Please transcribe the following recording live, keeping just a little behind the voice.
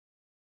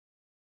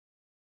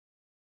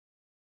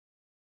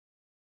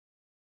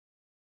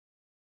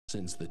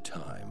Since the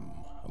time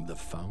of the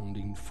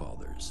Founding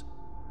Fathers,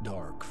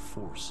 dark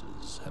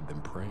forces have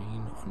been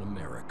preying on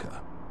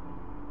America.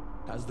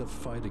 As the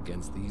fight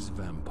against these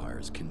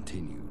vampires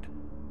continued,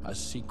 a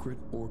secret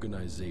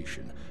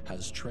organization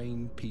has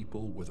trained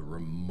people with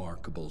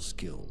remarkable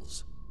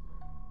skills.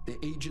 The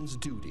agent's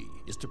duty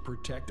is to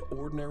protect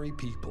ordinary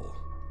people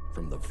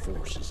from the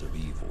forces of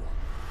evil.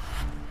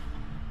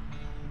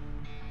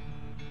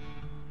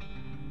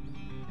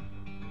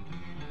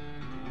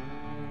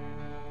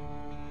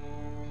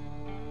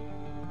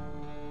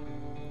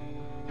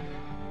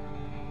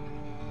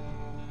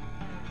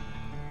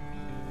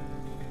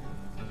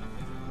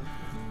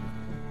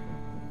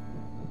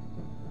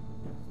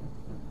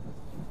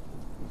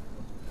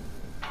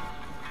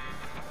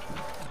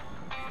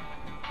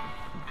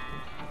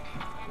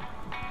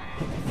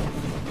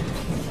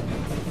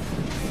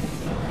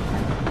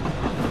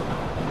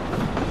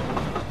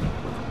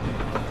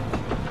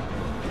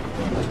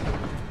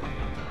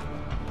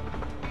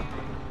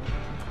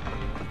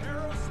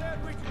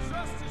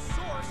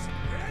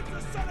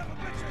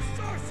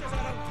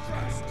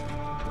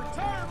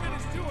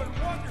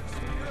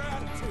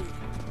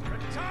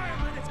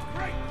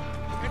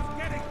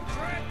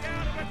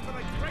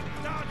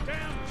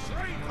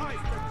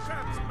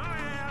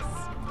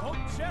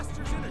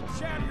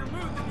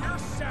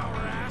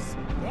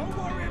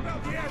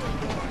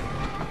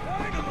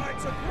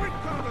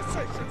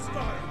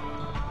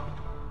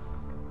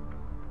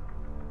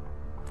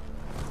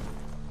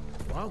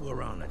 While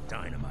we're on the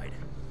dynamite,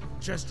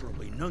 Chester will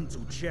be none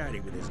too chatty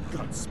with his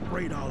guts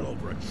sprayed all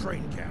over a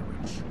train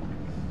carriage.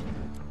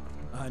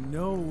 I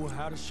know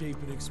how to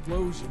shape an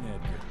explosion,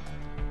 Edgar.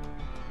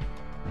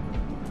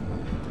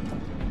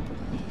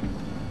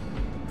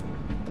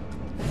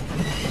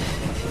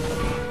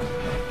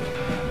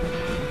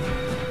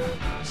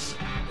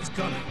 It's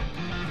coming.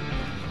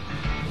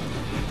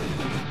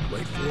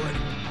 Wait for it.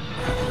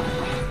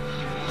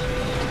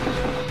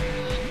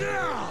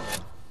 Now!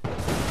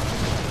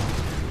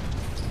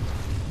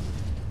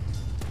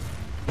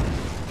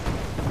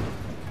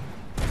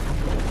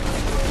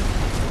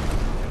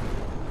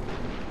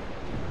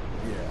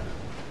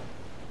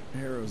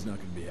 Harrow's not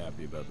gonna be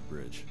happy about the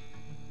bridge.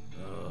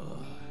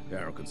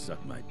 Arrow can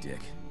suck my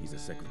dick. He's the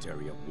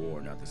Secretary of War,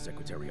 not the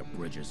Secretary of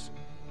Bridges.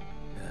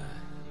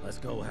 Let's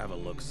go have a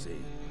look-see.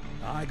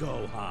 I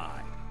go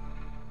high.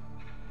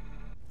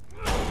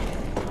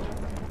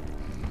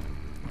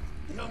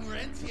 Young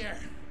rentier,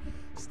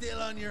 still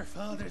on your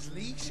father's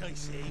leash, I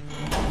see.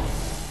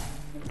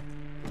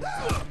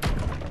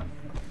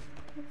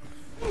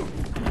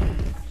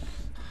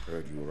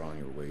 Heard you were on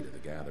your way to the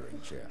gathering,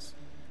 Chess.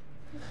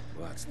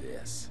 What's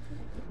this?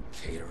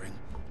 Catering?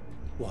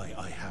 Why,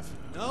 I have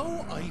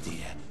no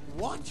idea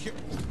what you're...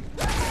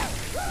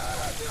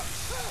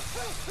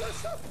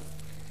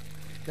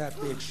 That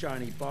big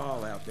shiny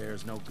ball out there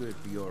is no good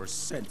for your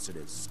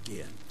sensitive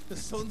skin. The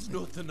sun's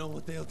not to know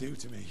what they'll do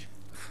to me.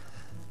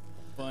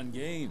 Fun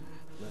game.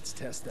 Let's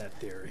test that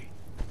theory.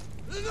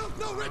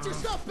 No, Richard,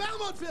 stop!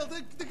 Belmontville!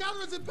 The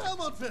gathering's in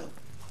Belmontville!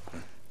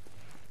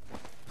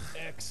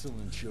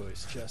 Excellent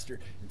choice, Chester.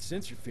 And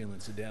since you're feeling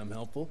so damn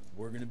helpful,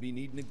 we're gonna be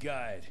needing a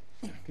guide.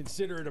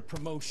 Consider it a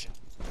promotion.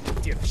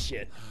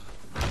 Dipshit.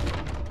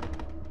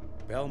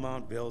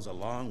 Belmontville's a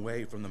long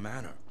way from the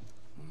manor.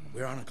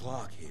 We're on a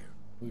clock here.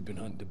 We've been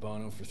hunting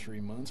DeBono for 3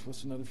 months.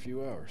 What's another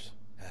few hours?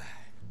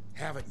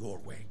 Have it your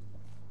way.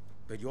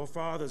 But your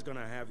father's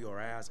gonna have your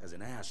ass as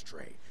an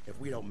ashtray if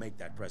we don't make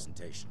that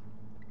presentation.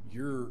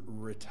 You're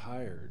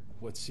retired.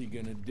 What's he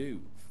gonna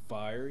do?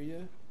 Fire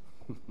you?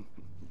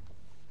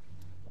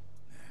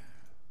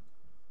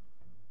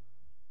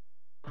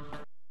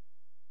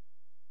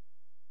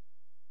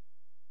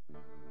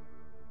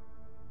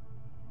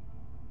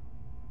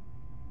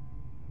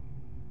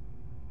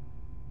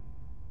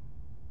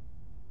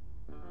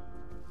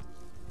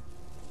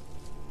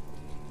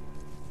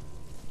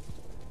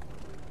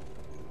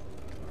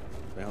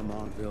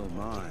 Belmontville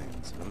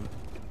Mines, huh?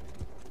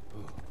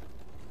 Oh,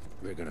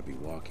 we're gonna be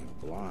walking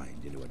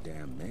blind into a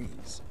damn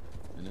maze.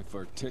 And if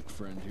our tick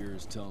friend here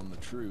is telling the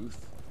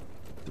truth,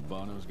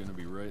 DeBono's gonna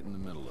be right in the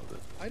middle of it.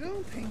 I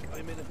don't think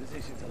I'm in a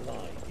position to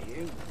lie, do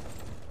you?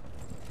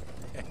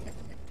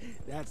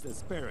 That's the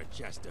spirit,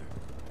 Chester.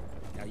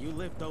 Now you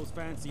lift those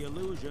fancy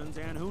illusions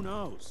and who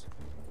knows?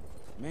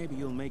 Maybe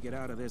you'll make it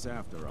out of this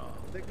after all.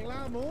 The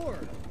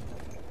glamour!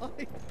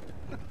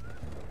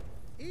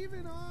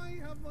 Even I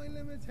have my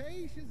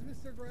limitations,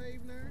 Mr.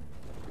 Gravener.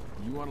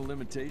 You want a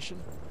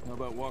limitation? How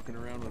about walking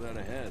around without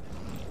a head?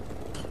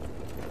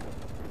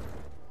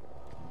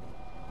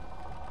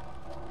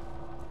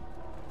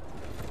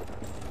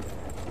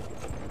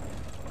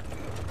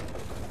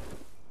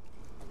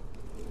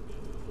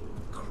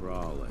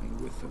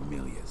 Crawling with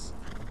familiars.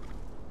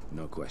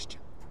 No question.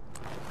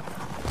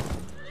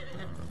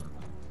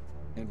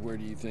 And where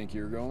do you think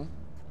you're going?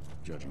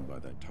 Judging by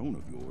that tone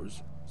of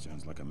yours,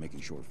 sounds like I'm making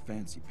sure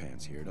Fancy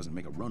Pants here doesn't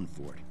make a run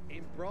for it.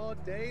 In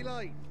broad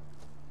daylight.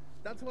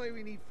 That's why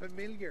we need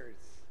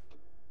familiars.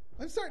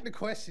 I'm starting to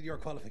question your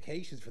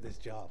qualifications for this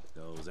job.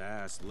 Those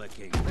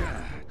ass-licking...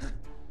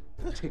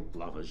 Tick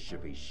lovers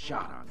should be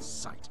shot on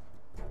sight.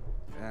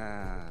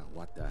 Ah,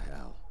 what the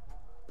hell.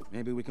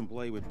 Maybe we can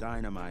play with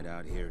dynamite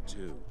out here,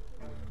 too.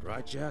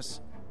 Right, Jess?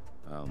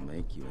 I'll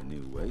make you a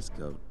new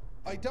waistcoat.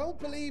 I don't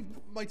believe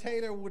my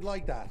tailor would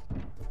like that.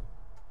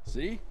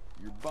 See?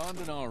 You're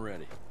bonding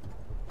already.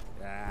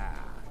 Ah,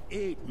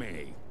 eat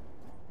me.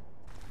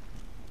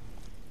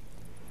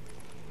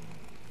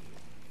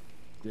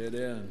 Dead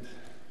end.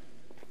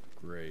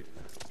 Great.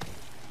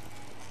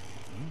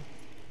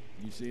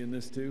 You seeing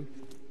this too?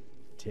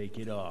 Take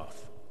it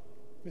off.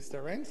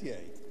 Mr. Rentier,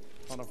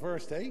 on a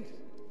first date?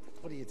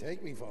 What do you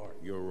take me for?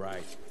 You're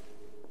right.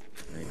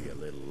 Maybe a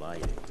little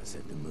lighting to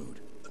set the mood.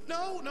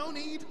 No, no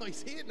need. I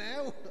see it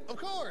now. Of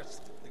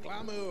course. The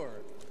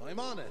glamour. I'm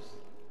on it.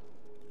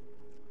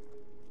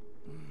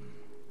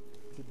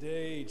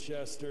 Today,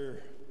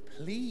 Chester.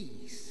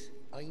 Please.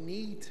 I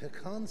need to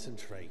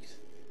concentrate.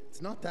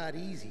 It's not that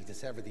easy to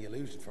sever the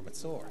illusion from its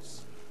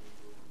source.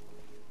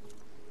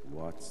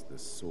 What's the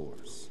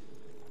source?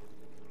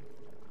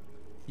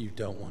 You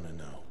don't want to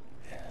know.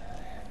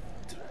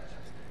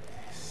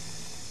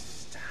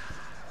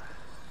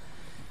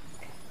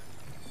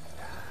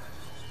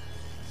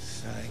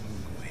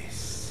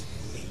 Sanguis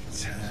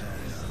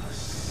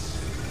Eternus.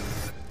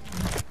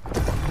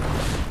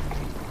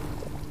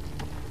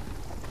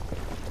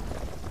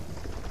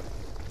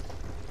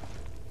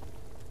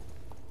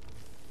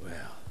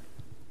 Well,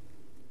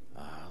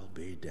 I'll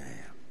be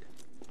damned.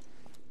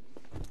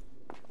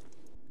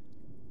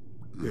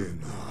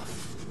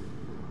 Enough.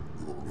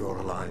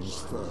 Your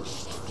lines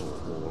thirst for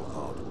all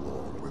hard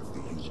war with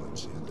the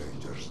humans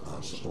endangers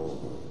us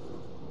all.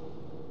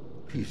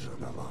 Peter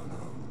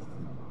Navanam.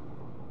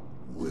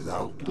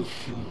 Without the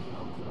sheep.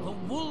 The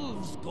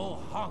wolves go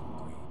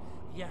hungry,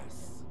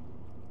 yes.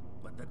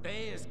 But the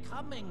day is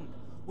coming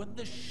when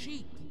the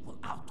sheep will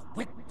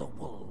outwit the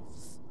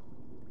wolves.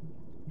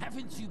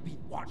 Haven't you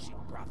been watching,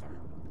 brother?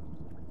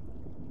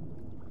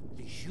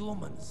 The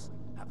humans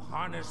have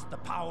harnessed the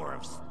power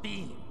of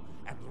steam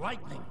and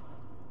lightning,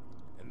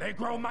 and they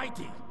grow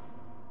mighty.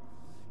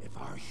 If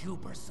our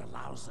hubris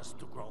allows us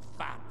to grow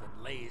fat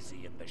and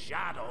lazy in the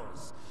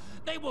shadows,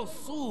 they will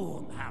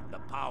soon have the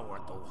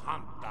power to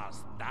hunt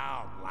us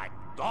down like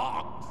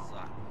dogs.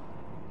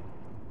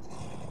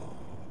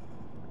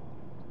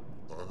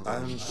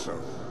 And so,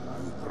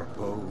 you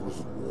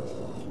propose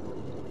war.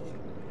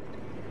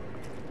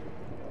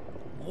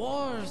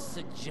 War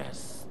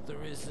suggests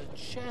there is a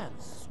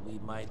chance we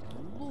might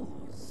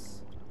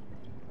lose.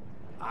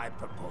 I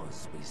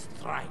propose we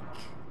strike.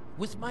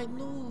 With my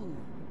new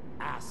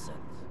asset,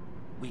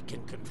 we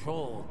can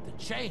control the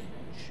change.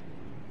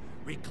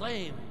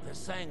 Reclaim the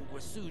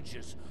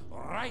Sanguisuja's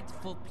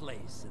rightful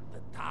place at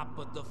the top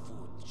of the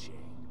food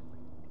chain.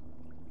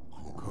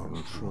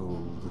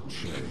 Control the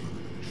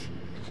change.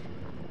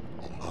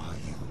 Are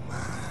you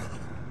mad?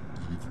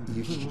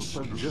 Even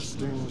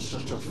suggesting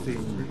such a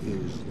thing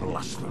is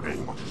blasphemy.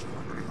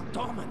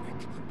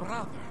 Dominic,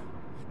 brother,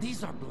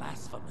 these are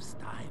blasphemous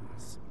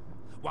times.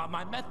 While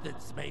my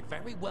methods may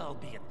very well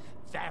be at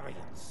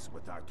variance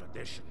with our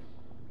tradition,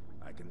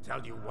 I can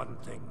tell you one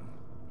thing.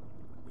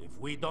 If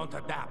we don't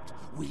adapt,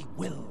 we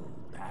will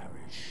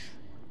perish.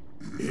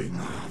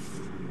 Enough.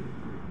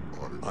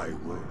 I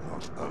will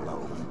not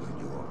allow you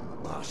and your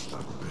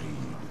bastard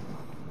breed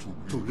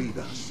to lead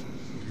us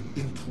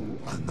into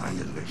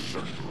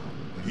annihilation.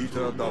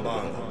 Peter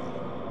Davan,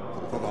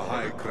 for the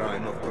high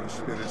crime of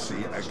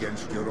conspiracy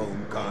against your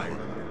own kind,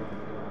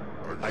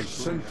 I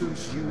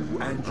sentence you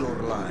and your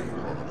line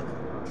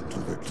to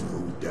the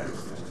true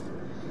death.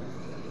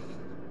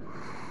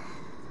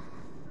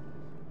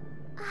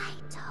 I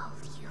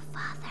told you,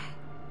 Father.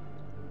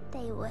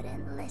 They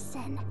wouldn't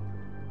listen.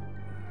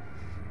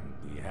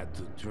 We had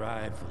to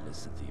try,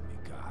 Felicity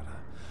Mikata.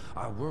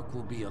 Our work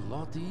will be a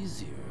lot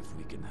easier if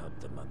we can help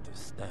them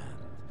understand.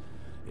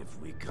 If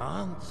we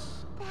can't...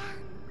 Then...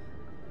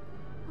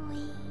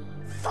 we...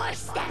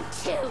 force them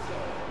to!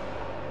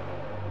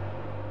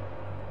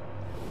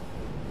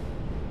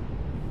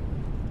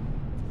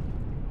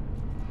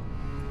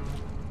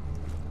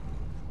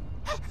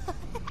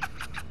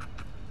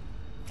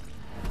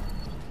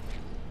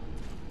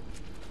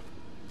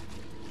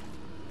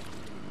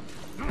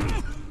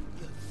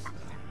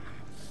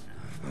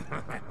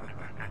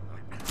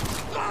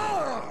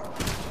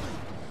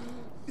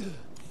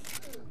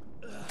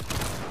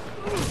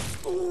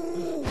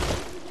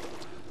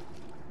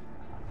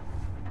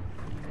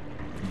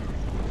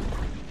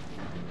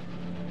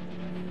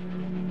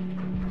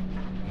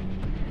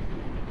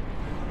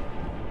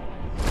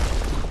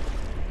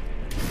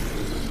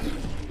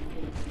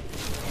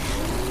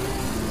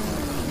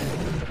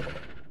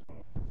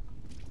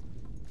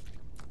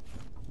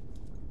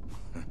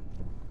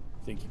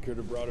 Think you could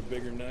have brought a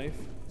bigger knife?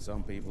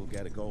 Some people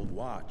get a gold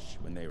watch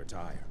when they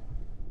retire.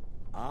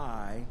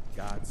 I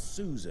got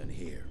Susan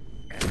here.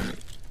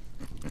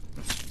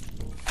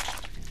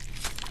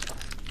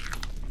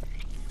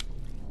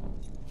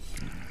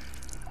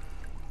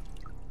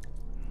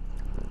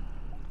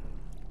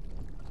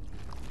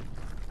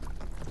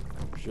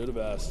 Should have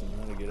asked him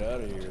how to get out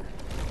of here.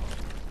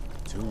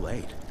 Too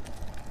late.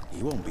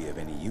 He won't be of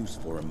any use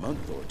for a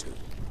month or two.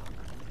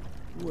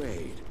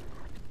 Wait.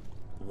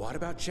 What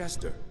about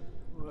Chester?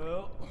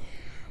 Well,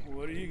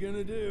 what are you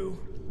gonna do?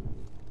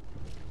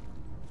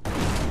 Now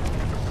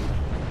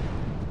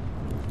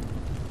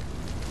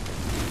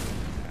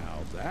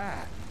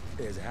that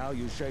is how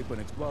you shape an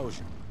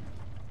explosion.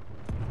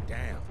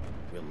 Damn,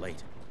 we're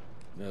late.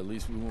 At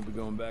least we won't be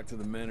going back to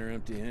the manor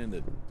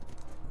empty-handed.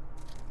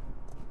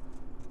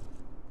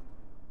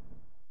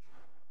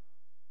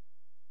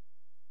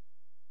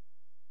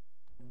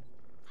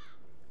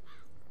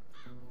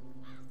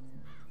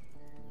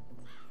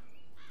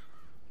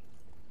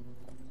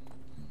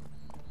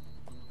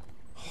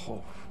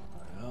 Oh,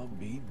 I'll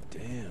be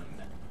damned.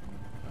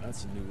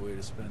 That's a new way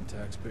to spend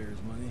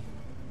taxpayers' money.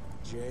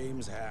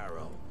 James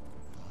Harrow.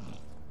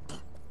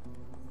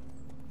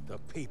 The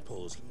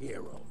people's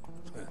hero.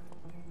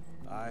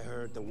 I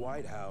heard the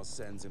White House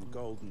sends him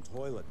golden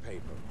toilet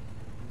paper.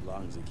 As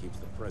long as he keeps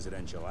the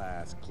presidential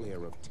ass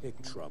clear of tick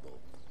trouble.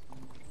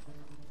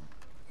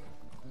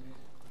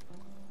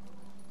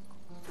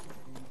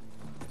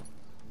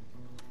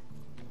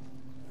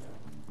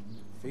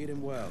 Feed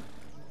him well.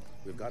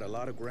 We've got a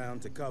lot of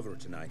ground to cover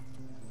tonight.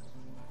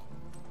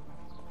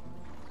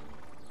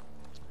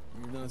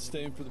 You're not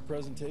staying for the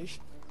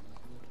presentation?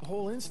 The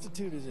whole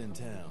institute is in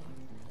town.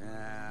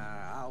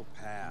 I'll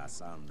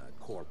pass on the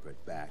corporate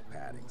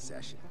backpatting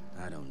session.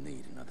 I don't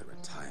need another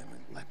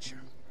retirement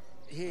lecture.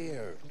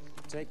 Here,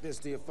 take this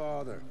to your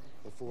father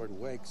before it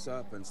wakes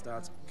up and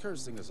starts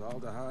cursing us all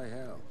to high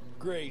hell.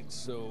 Great,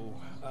 so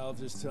I'll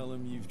just tell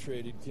him you've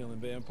traded killing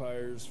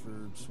vampires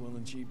for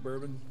swilling cheap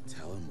bourbon?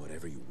 Tell him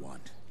whatever you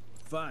want.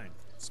 Fine,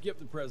 skip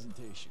the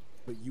presentation.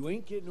 But you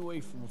ain't getting away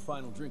from a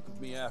final drink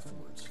with me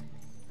afterwards.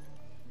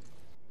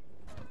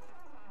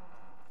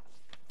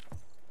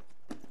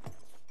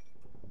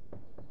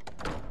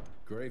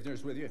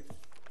 Gravener's with you?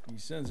 He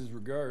sends his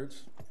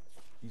regards.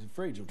 He's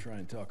afraid you'll try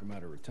and talk him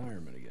out of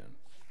retirement again.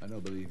 I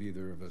don't believe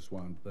either of us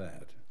want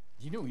that.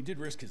 You know he did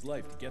risk his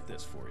life to get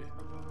this for you.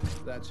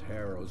 That's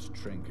Harrow's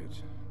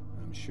trinket.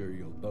 I'm sure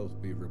you'll both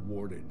be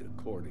rewarded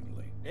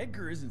accordingly.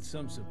 Edgar isn't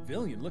some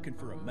civilian looking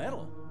for a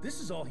medal.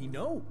 This is all he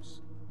knows.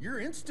 Your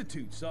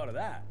institute saw to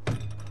that.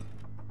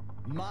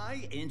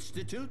 My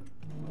institute?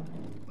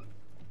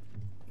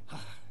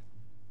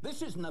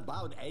 This isn't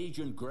about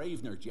Agent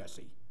Gravener,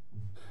 Jesse.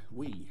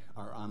 We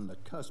are on the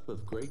cusp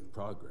of great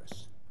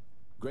progress,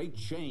 great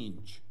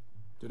change.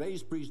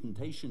 Today's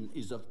presentation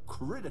is of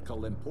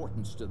critical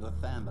importance to the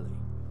family.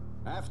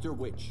 After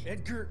which...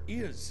 Edgar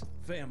is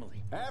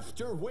family.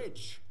 After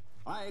which,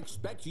 I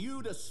expect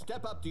you to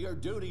step up to your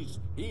duties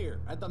here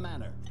at the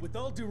manor. With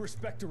all due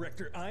respect,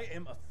 Director, I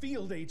am a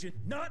field agent,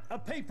 not a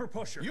paper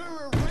pusher.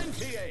 You're a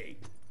rentier!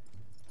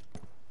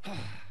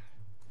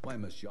 Why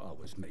must you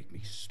always make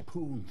me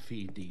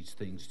spoon-feed these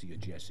things to you,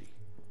 Jesse?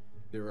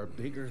 There are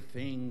bigger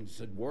things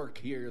at work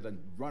here than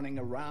running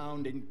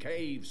around in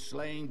caves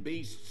slaying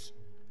beasts.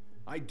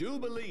 I do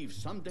believe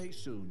someday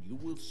soon you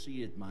will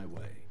see it my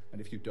way. And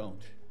if you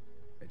don't,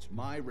 it's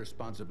my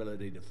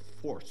responsibility to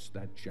force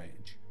that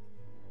change.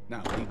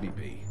 Now, leave me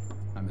be.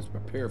 I must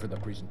prepare for the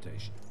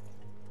presentation.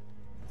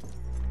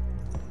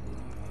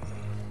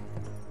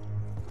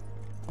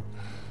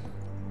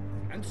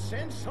 And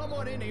send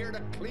someone in here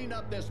to clean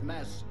up this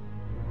mess.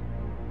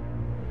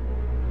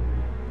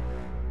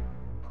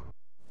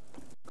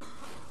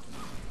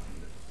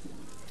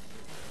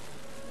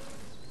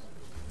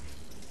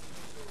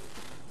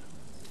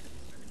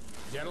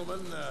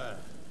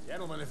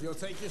 Gentlemen, if you'll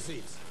take your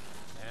seats.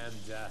 And,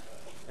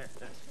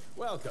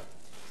 welcome.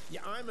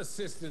 Yeah, I'm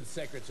Assistant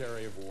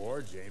Secretary of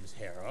War, James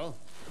Harrow.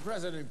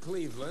 President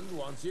Cleveland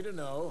wants you to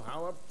know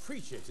how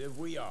appreciative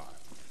we are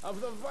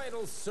of the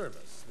vital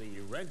service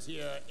the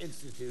Rentier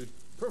Institute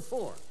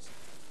performs,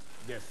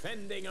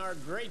 defending our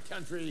great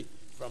country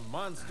from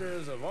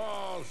monsters of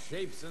all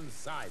shapes and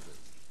sizes.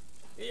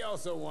 He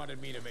also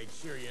wanted me to make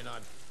sure you're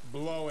not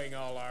blowing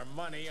all our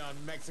money on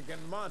Mexican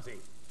Monty.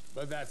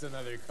 But that's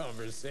another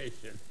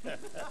conversation.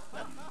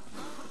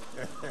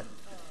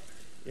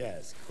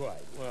 Yes,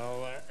 quite.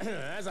 Well,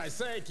 as I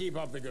say, keep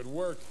up the good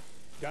work.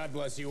 God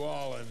bless you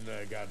all,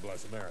 and God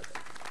bless America.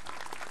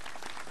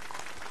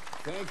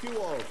 Thank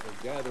you all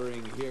for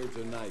gathering here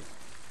tonight.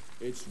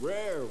 It's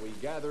rare we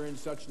gather in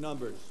such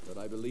numbers, but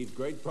I believe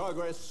great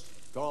progress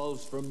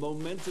calls for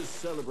momentous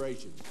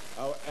celebration.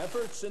 Our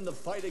efforts in the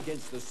fight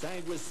against the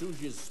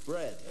sanguisuga's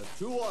spread have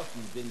too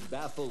often been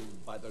baffled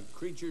by the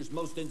creature's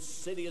most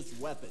insidious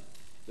weapon,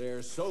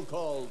 their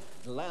so-called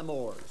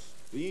glamours.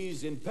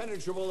 These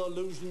impenetrable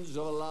illusions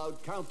have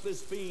allowed countless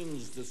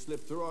fiends to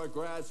slip through our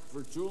grasp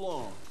for too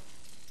long.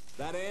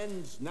 That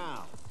ends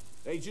now.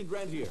 Agent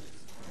Rentier,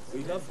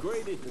 we've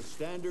upgraded the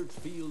standard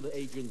field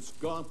agent's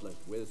gauntlet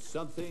with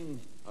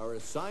something our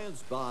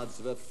science bots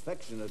have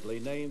affectionately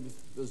named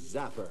the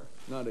Zapper.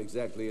 Not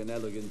exactly an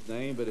elegant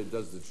name, but it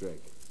does the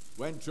trick.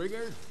 When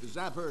triggered, the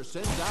Zapper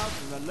sends out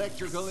an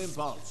electrical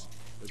impulse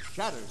that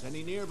shatters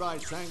any nearby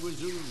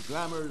sanguisuga's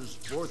glamours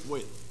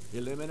forthwith,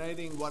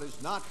 eliminating what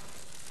is not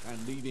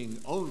and leaving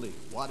only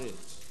what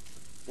is.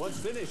 Once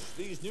finished,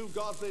 these new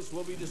gauntlets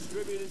will be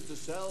distributed to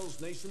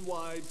cells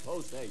nationwide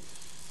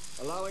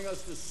post-haste, allowing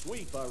us to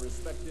sweep our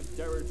respective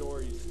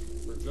territories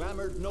for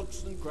glamored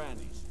nooks and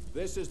crannies.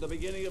 This is the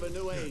beginning of a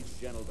new age,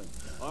 gentlemen.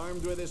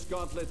 Armed with this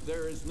gauntlet,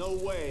 there is no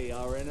way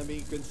our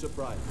enemy can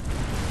surprise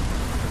us.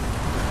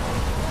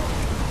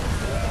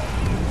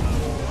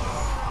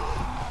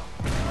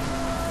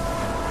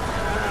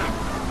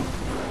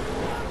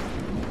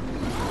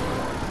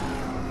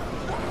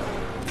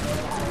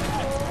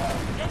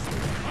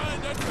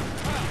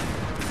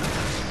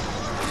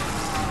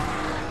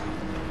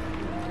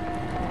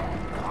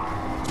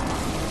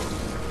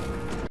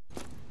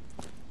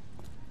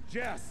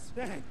 Jess,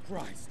 thank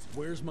Christ.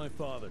 Where's my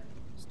father?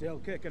 Still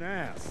kicking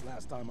ass,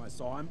 last time I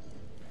saw him.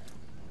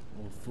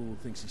 Old fool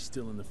thinks he's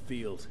still in the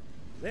field.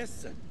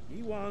 Listen,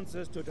 he wants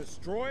us to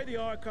destroy the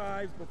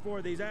archives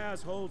before these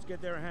assholes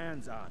get their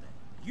hands on it.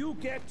 You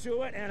get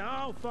to it, and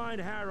I'll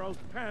find Harrow's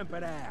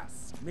pampered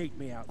ass. Meet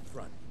me out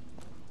front.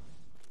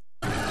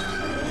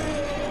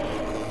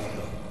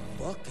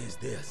 Fuck is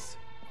this?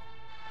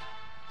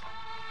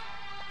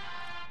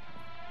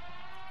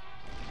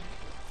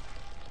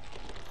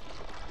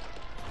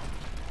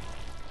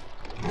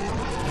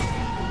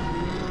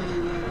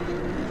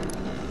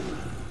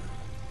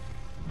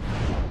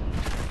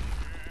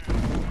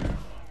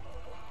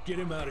 Get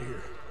him out of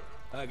here.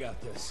 I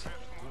got this.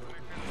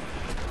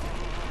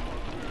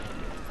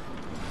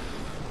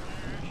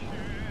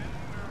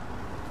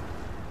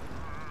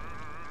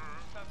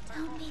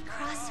 Don't be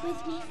cross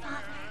with me,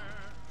 Father.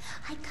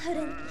 I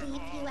couldn't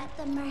leave you at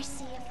the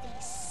mercy of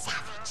these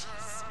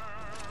savages.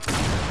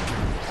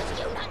 Could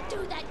you not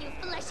do that, you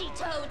fleshy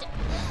toad?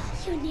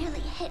 You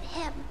nearly hit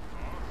him.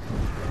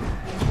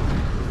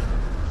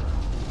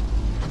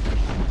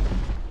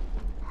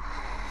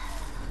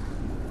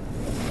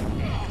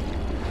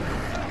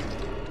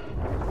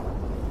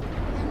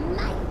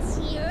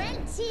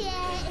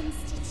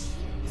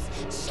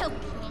 Institutes,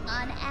 choking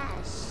on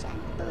ash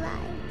and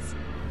blood.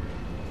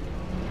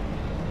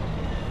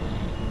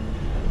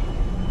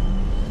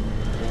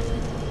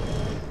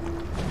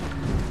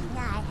 I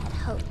had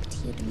hoped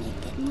you'd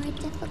make it more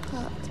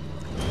difficult.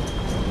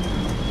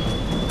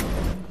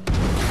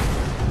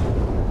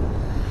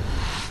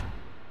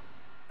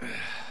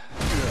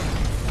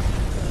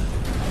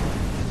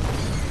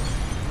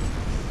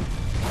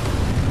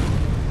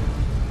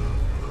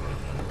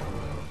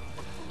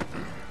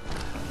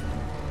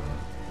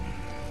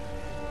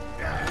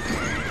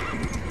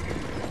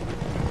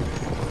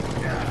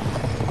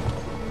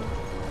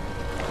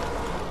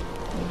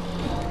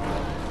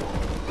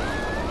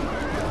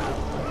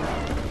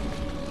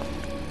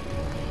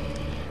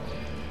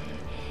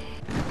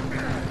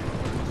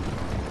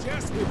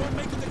 We won't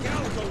make it to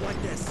Calico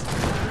like this.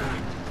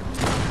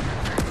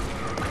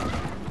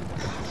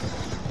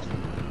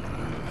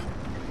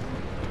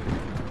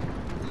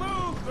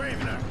 Move,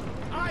 Gravener!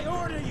 I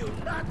order you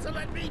not to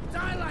let me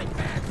die like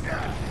that!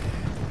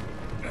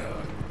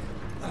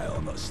 I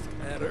almost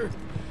had her.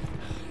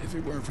 If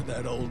it weren't for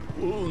that old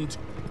wound.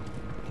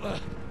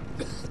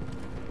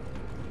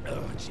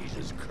 Oh,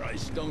 Jesus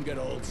Christ, don't get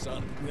old,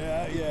 son.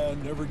 Yeah,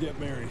 never get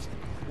married.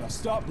 Now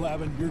stop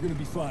blabbing, you're gonna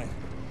be fine.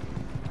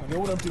 I know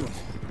what I'm doing.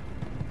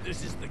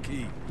 This is the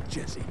key,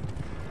 Jesse.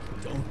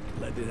 Don't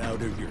let it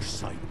out of your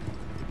sight.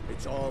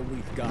 It's all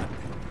we've got.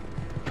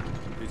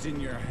 It's in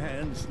your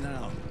hands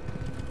now.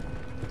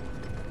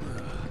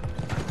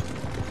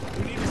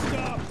 We need to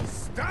stop!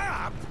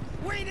 Stop?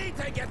 We need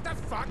to get the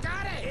fuck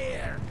out of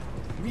here!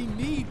 We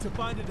need to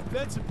find a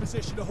defensive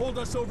position to hold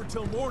us over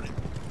till morning.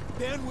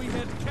 Then we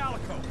head to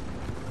Calico.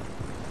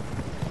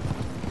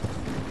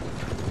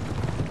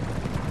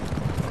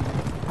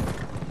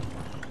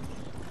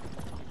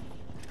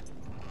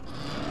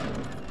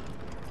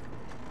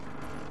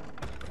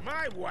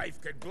 My wife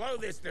could blow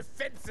this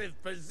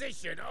defensive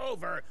position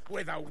over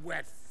with a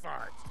wet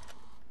fart.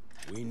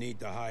 We need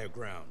the higher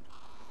ground.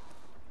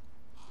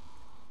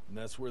 And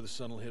that's where the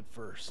sun will hit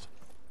first.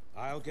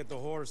 I'll get the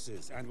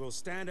horses, and we'll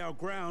stand our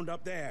ground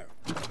up there.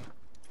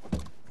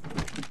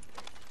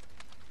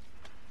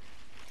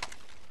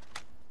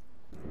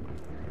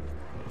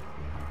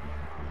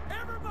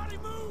 Everybody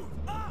move!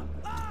 Up!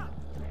 Up!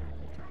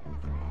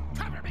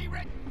 Cover me,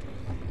 Rick!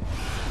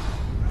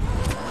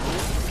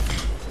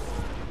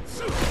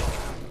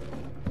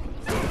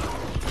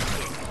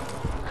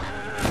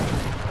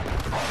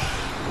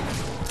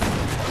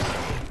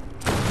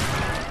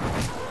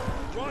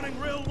 Running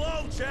real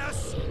low,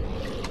 Jess.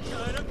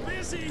 Kinda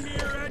busy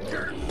here,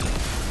 Edgar.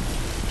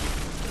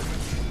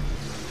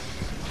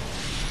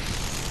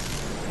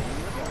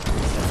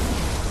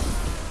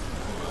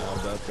 How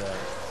about that?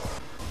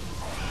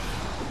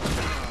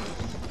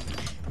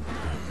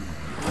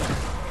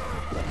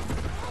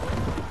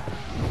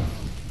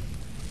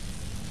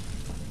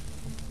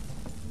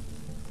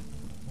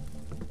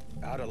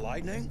 Out of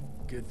lightning?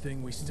 Good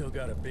thing we still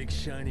got a big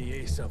shiny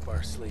ace up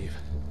our sleeve.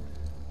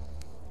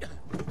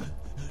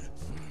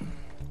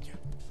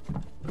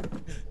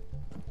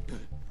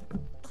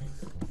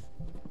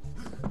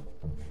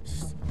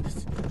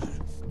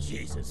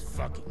 Jesus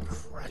fucking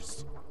Christ.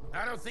 Christ!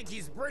 I don't think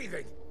he's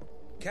breathing.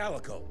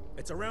 Calico,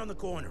 it's around the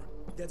corner.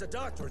 There's a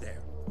doctor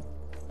there.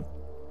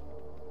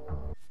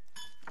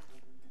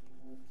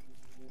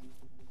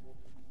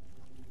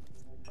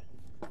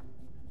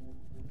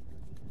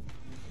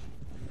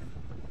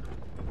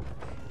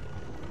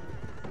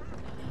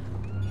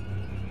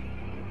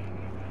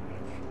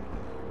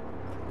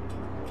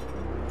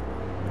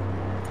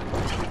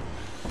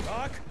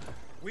 Doc,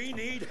 we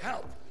need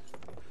help.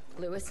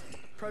 Lewis,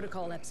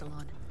 Protocol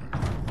Epsilon.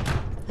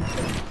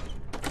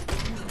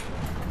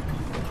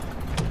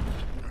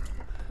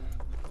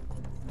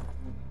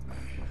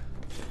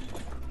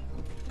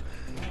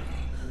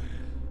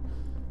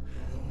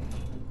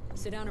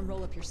 Sit down and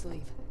roll up your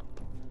sleeve.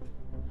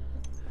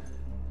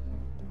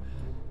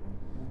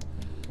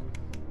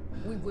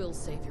 We will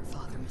save your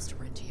father, Mr.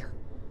 Rentier.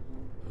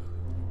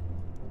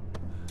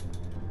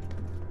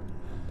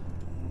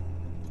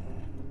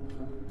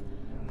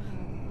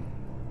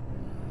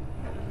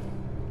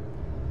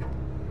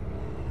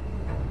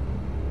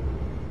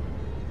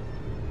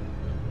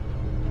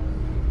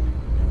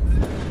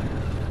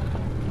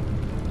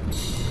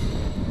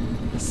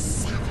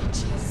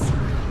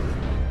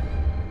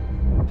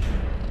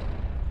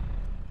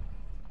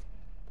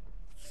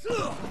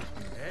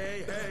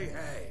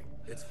 Hey.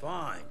 It's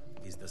fine.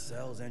 He's the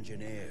cell's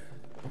engineer.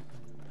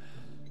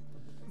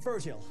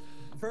 Virgil.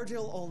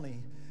 Virgil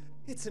only.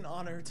 It's an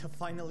honor to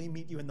finally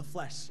meet you in the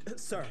flesh.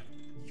 Sir,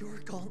 your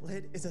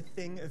gauntlet is a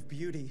thing of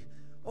beauty.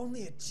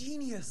 Only a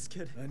genius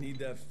could... I need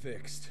that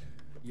fixed.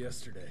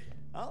 Yesterday.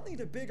 I'll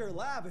need a bigger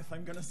lab if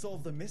I'm gonna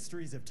solve the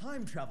mysteries of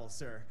time travel,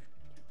 sir.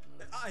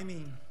 I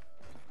mean...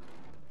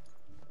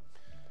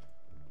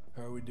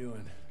 How are we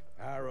doing?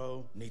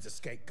 Harrow needs a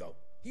scapegoat.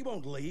 He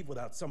won't leave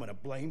without someone to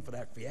blame for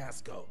that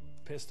fiasco.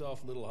 Pissed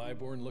off little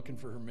highborn looking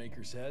for her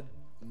maker's head?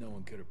 No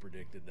one could have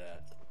predicted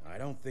that. I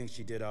don't think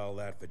she did all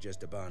that for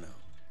just Abano.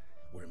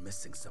 We're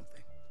missing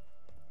something.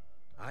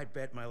 I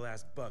bet my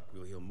last buck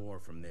we'll hear more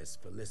from this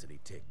Felicity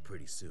tick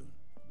pretty soon.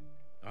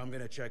 I'm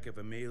gonna check if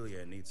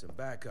Amelia needs some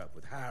backup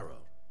with Harrow.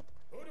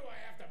 Who do I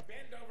have to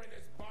bend over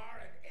this bar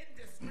and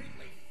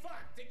indiscreetly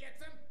fuck to get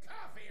some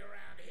coffee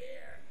around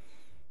here?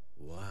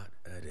 What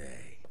a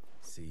day.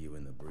 See you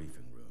in the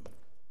briefing room.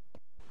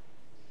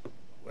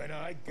 When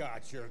I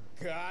got your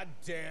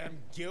goddamn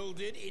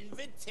gilded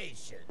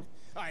invitation,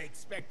 I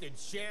expected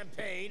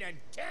champagne and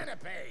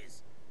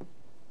canapes.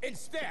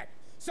 Instead,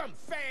 some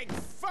fanged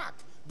fuck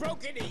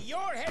broke into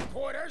your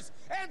headquarters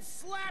and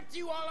slapped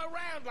you all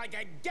around like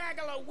a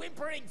gaggle of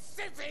whimpering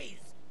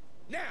sissies.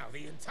 Now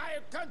the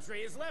entire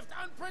country is left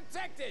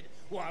unprotected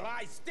while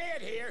I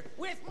stand here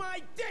with my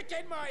dick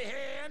in my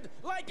hand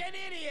like an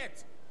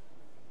idiot.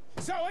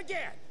 So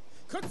again,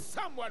 could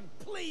someone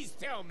please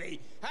tell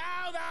me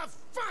how the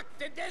fuck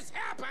did this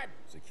happen?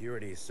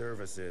 Security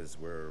services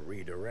were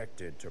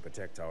redirected to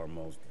protect our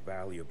most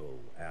valuable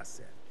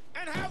asset.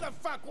 And how the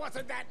fuck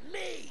wasn't that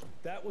me?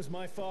 That was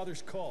my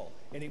father's call,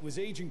 and it was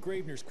Agent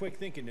Gravener's quick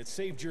thinking that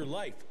saved your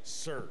life,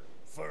 sir.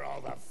 For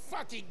all the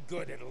fucking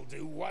good it'll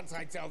do once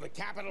I tell the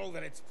Capitol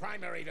that its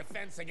primary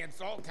defense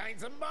against all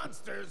kinds of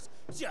monsters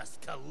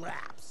just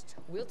collapsed.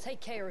 We'll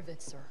take care of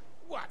it, sir.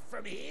 What,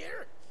 from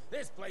here?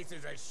 This place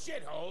is a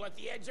shithole at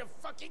the edge of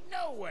fucking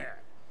nowhere.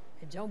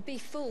 And don't be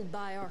fooled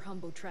by our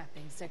humble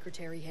trappings,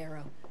 Secretary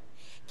Harrow.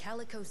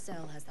 Calico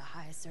Cell has the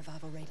highest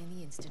survival rate in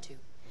the Institute,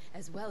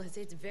 as well as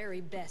its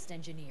very best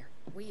engineer.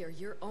 We are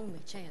your only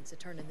chance at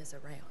turning this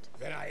around.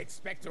 Then I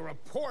expect a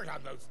report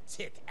on those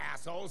tick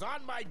assholes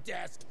on my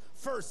desk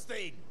first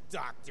thing,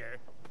 Doctor.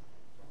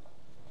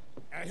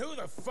 And who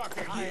the fuck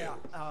are you?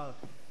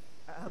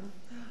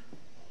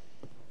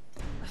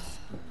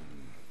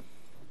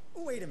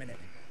 Wait a minute.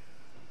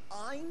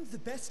 I'm the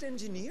best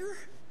engineer?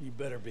 You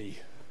better be,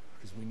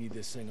 because we need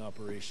this thing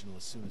operational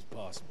as soon as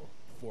possible,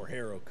 before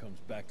Harrow comes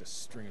back to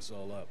string us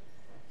all up.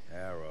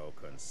 Harrow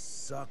can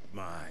suck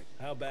my...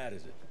 How bad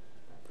is it?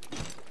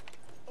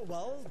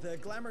 Well, the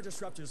glamour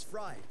disruptor's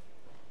fried.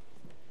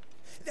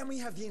 Then we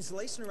have the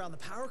insulation around the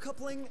power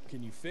coupling.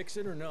 Can you fix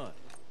it or not?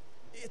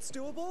 It's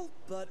doable,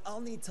 but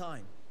I'll need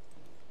time.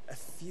 A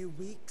few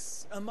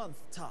weeks, a month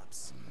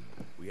tops.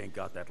 We ain't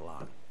got that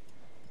long.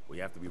 We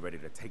have to be ready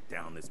to take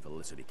down this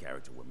Felicity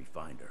character when we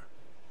find her.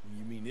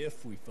 You mean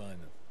if we find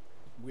them?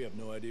 We have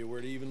no idea where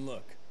to even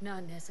look.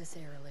 Not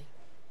necessarily.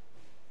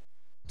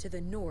 To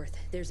the north,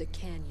 there's a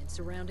canyon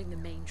surrounding the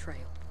main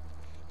trail.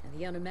 And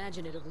the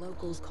unimaginative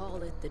locals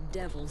call it the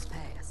Devil's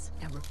Pass.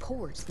 Now,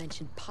 reports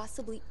mention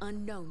possibly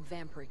unknown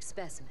vampiric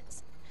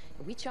specimens.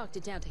 And we chalked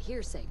it down to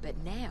hearsay, but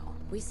now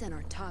we sent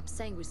our top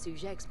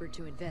sanguisuge expert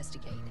to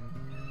investigate.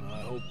 I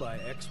hope by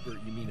expert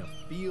you mean a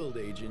field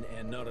agent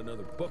and not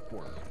another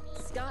bookworm.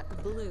 Scott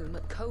Bloom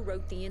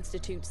co-wrote the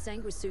Institute's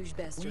sanguisuge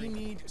bestiary. We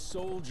need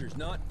soldiers,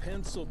 not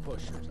pencil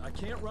pushers. I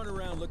can't run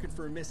around looking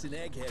for a missing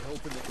egghead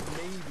hoping that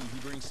maybe he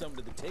brings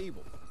something to the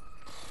table.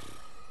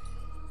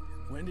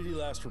 When did he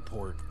last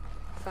report?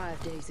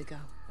 5 days ago.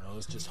 Now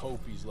let's just hope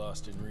he's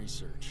lost in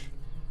research.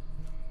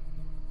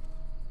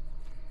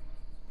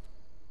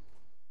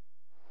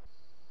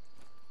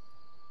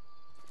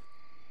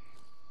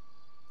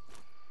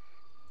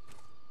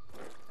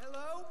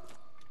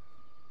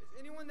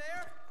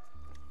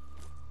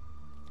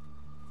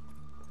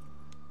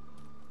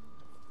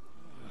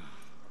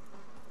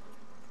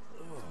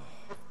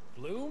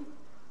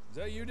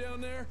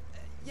 down there?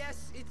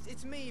 Yes,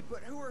 it's me,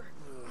 but who are...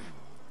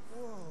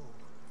 Whoa.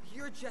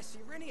 You're Jesse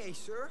Renier,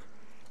 sir.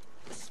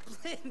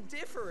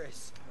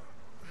 Splendiferous.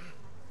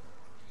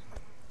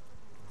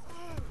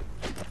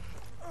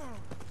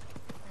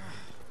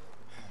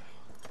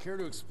 Care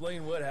to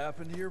explain what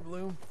happened here,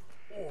 Bloom?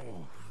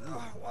 Well,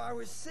 I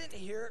was sent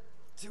here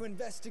to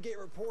investigate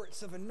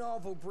reports of a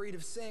novel breed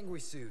of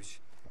sanguisuge.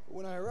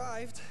 When I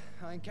arrived,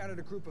 I encountered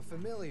a group of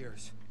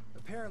familiars,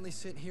 apparently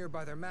sent here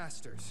by their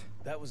masters.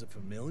 That was a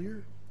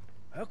familiar?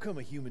 How come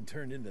a human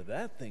turned into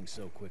that thing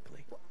so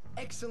quickly? Well,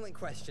 excellent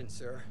question,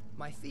 sir.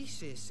 My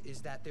thesis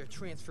is that their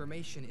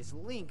transformation is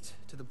linked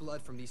to the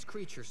blood from these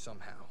creatures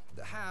somehow.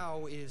 The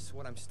how is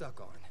what I'm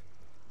stuck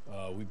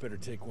on. We better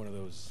take one of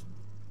those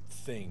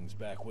things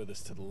back with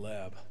us to the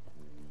lab.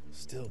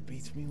 Still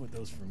beats me what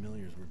those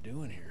familiars were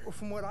doing here. Well,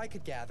 from what I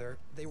could gather,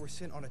 they were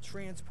sent on a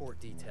transport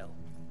detail,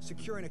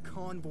 securing a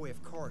convoy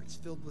of carts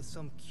filled with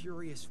some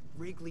curious,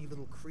 wriggly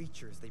little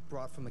creatures they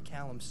brought from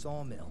McCallum's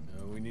sawmill.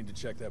 We need to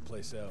check that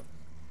place out.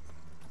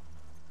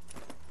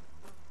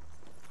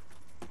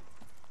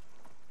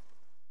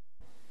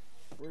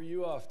 Where are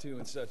you off to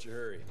in such a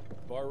hurry?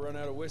 Bar run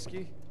out of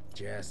whiskey?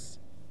 Jess,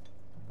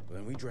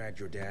 when we dragged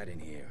your dad in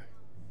here,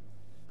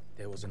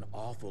 there was an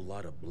awful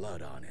lot of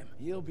blood on him.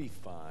 He'll be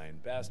fine.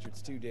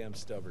 Bastard's too damn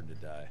stubborn to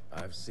die.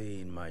 I've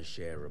seen my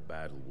share of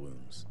battle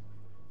wounds.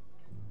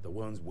 The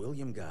ones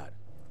William got.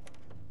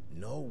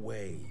 No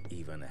way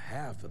even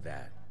half of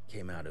that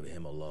came out of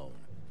him alone.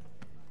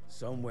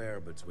 Somewhere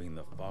between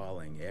the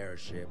falling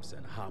airships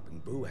and hopping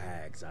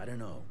boo-hags, I don't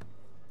know.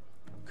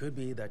 Could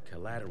be that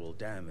collateral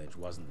damage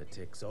wasn't the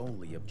Tick's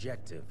only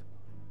objective.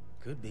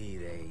 Could be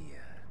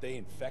They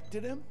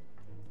infected him?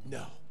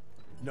 No.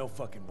 No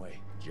fucking way.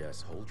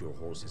 Just hold your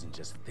horses and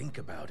just think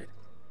about it.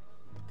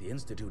 The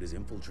Institute is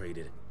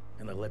infiltrated,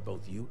 and they let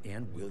both you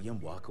and William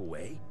walk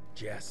away?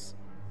 Jess,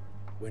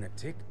 when a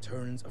Tick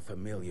turns a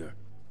familiar,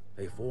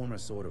 they form a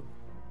sort of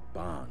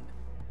bond.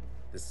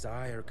 The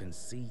sire can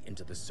see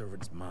into the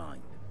servant's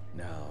mind.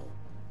 Now,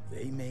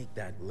 they make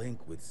that link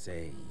with,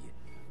 say,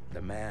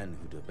 the man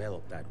who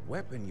developed that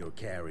weapon you're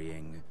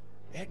carrying.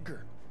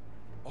 Edgar,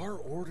 our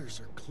orders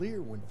are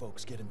clear when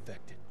folks get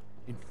infected.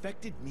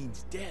 Infected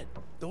means dead.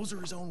 Those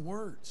are his own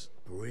words.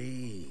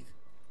 Breathe.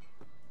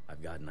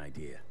 I've got an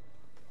idea.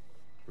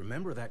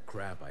 Remember that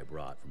crap I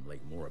brought from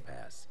Lake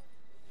Morapass?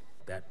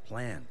 That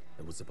plant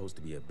that was supposed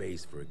to be a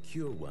base for a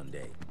cure one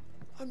day.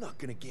 I'm not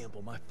gonna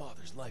gamble my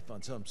father's life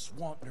on some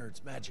swamp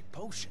nerd's magic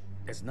potion.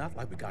 It's not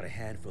like we got a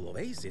handful of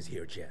aces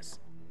here, Jess.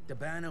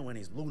 Dabano and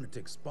his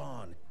lunatic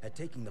spawn had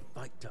taken the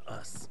fight to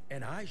us.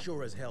 And I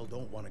sure as hell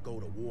don't want to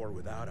go to war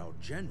without our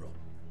general.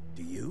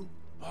 Do you?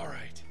 All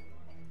right.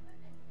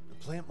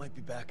 The plant might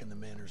be back in the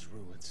manor's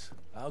ruins.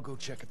 I'll go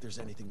check if there's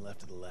anything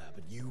left of the lab,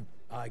 but you...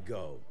 I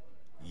go.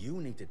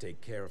 You need to take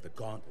care of the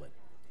gauntlet.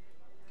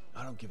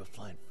 I don't give a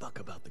flying fuck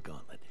about the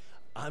gauntlet.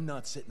 I'm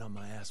not sitting on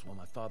my ass while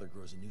my father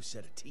grows a new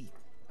set of teeth.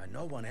 And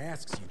no one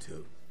asks you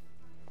to.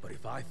 But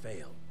if I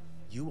fail,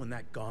 you and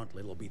that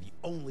gauntlet will be the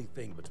only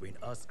thing between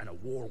us and a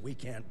war we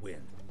can't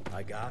win.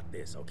 I got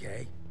this,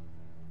 okay?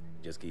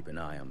 Just keep an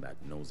eye on that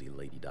nosy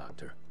lady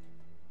doctor.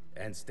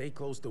 And stay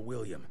close to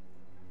William,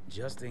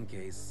 just in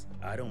case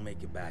I don't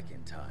make it back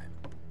in time.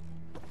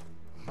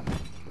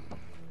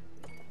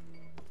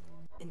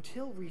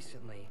 Until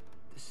recently,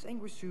 the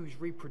sanguisuge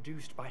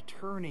reproduced by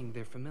turning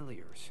their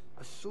familiars.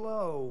 A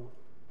slow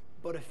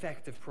but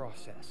effective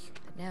process.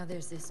 But now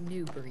there's this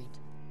new breed.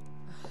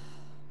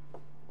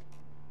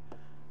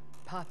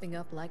 Popping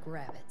up like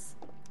rabbits.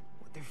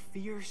 They're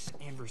fierce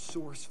and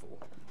resourceful,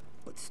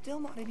 but still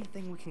not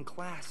anything we can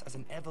class as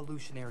an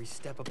evolutionary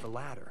step up the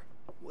ladder.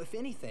 If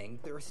anything,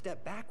 they're a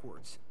step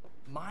backwards.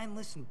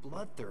 Mindless and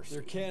bloodthirsty.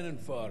 They're cannon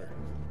fodder.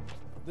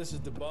 This is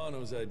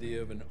Dabano's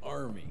idea of an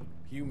army.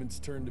 Humans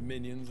turn to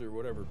minions or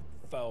whatever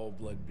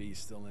foul-blood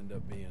beasts they'll end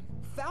up being.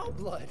 Foul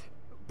blood?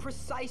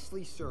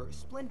 Precisely, sir.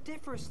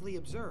 Splendiferously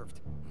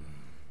observed.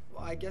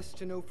 Well, I guess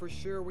to know for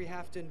sure we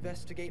have to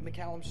investigate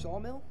McCallum's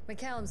sawmill?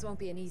 McCallum's won't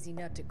be an easy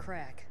nut to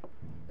crack.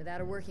 Without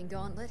a working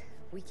gauntlet,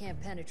 we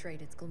can't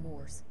penetrate its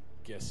glamours.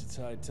 Guess it's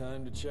high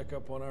time to check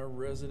up on our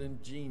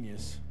resident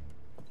genius.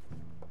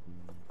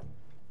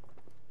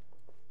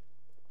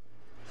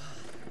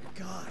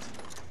 God,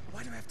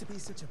 why do I have to be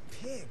such a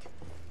pig?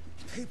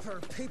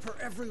 Paper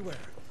everywhere.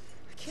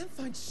 I can't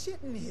find shit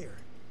in here.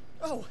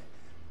 Oh,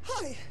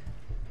 hi!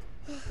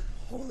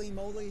 Holy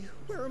moly,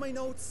 where are my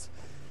notes?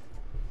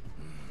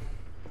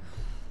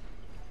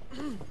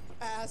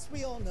 As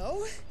we all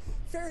know,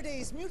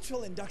 Faraday's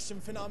mutual induction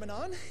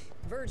phenomenon.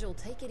 Virgil,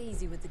 take it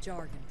easy with the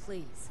jargon,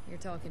 please. You're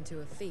talking to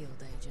a field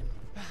agent.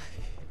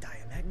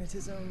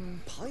 Diamagnetism,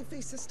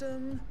 polyphase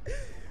system.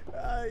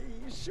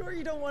 You sure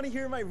you don't want to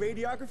hear my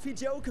radiography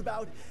joke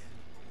about...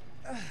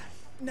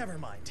 never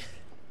mind.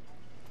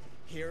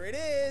 Here it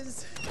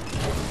is.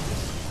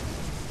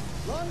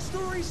 Long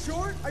story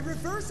short, I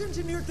reverse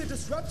engineered the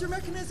disruptor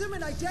mechanism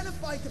and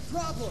identified the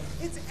problem.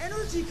 Its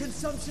energy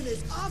consumption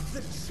is off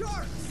the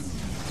charts.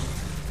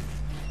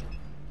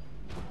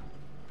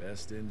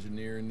 Best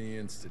engineer in the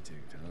Institute,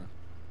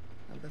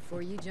 huh? Well,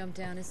 before you jump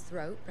down his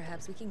throat,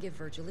 perhaps we can give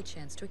Virgil a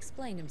chance to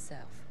explain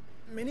himself.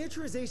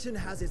 Miniaturization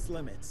has its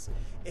limits.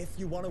 If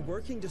you want a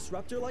working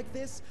disruptor like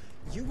this,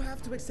 you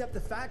have to accept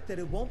the fact that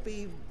it won't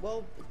be,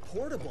 well,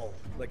 portable.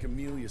 Like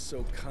Amelia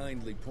so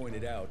kindly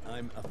pointed out,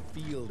 I'm a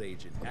field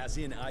agent, as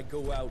in I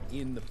go out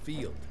in the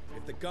field.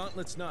 If the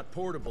gauntlet's not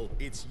portable,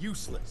 it's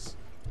useless.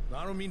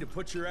 I don't mean to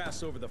put your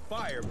ass over the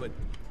fire, but...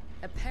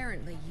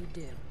 Apparently you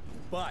do.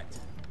 But,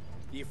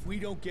 if we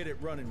don't get it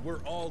running,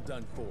 we're all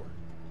done for.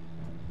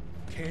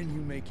 Can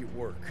you make it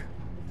work?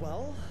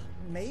 Well,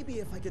 maybe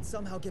if I could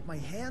somehow get my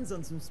hands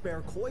on some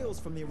spare coils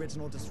from the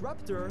original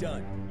disruptor...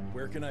 Done.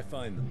 Where can I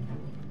find them?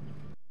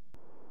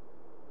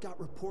 Got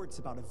reports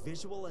about a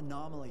visual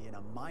anomaly in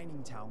a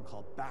mining town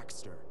called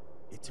Baxter.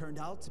 It turned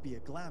out to be a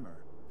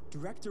glamour.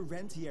 Director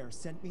Rentier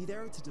sent me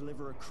there to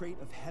deliver a crate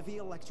of heavy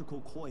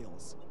electrical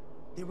coils.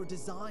 They were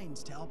designed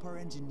to help our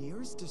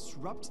engineers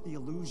disrupt the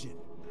illusion.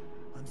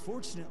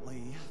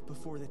 Unfortunately,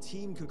 before the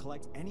team could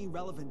collect any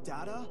relevant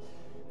data,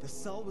 the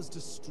cell was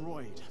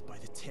destroyed by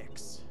the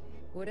ticks.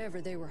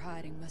 Whatever they were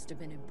hiding must have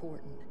been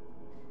important.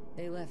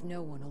 They left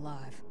no one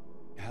alive.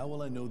 How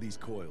will I know these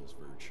coils,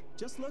 Verge?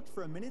 Just look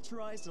for a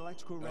miniaturized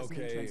electrical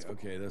resonant transfer.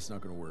 Okay, that's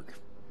not gonna work.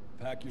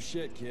 Pack your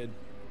shit, kid.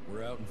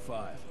 We're out in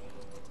 5.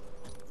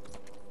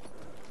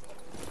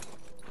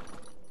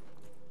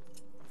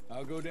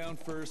 I'll go down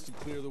first and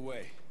clear the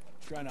way.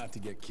 Try not to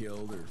get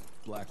killed or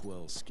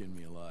Blackwell skin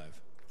me alive.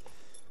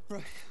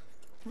 Right.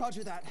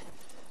 Roger that,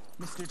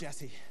 Mr.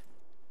 Jesse.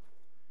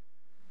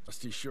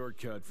 Rusty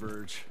shortcut,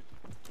 Verge.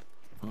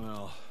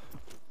 Well...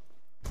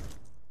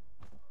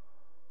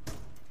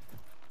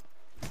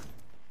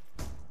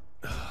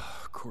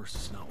 Of course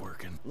it's not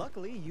working.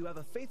 Luckily, you have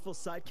a faithful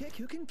sidekick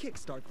who can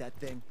kickstart that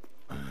thing.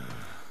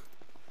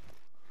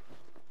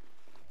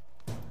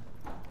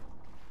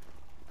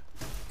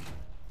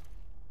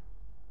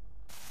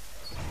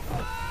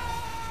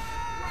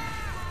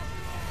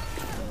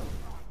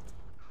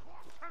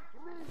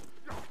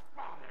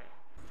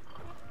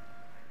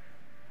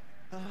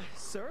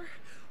 Sir?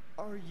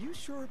 Are you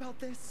sure about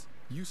this?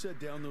 You said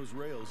down those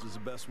rails is the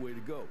best way to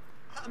go.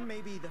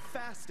 Maybe the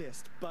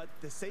fastest, but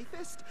the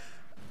safest?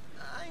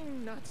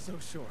 I'm not so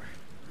sure.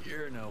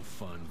 You're no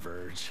fun,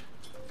 Verge.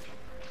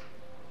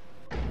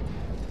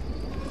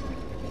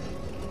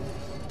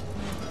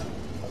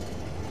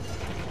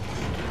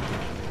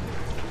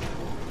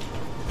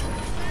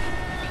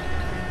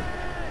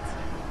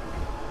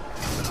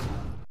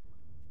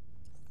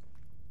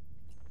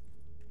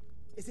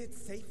 Is it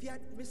safe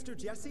yet, Mr.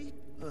 Jesse?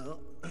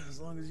 Well, as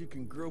long as you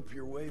can grope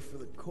your way for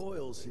the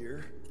coils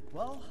here.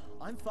 Well,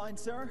 I'm fine,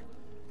 sir.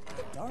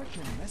 Dark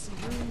and messy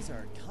rooms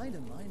are kind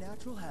of my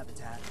natural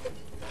habitat.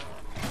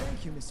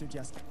 Thank you, Mr.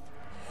 Jesse.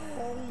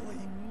 Holy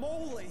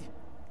moly!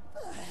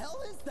 The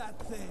hell is that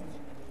thing?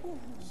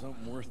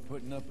 Something worth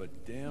putting up a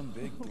damn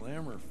big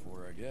glamour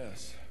for, I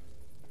guess.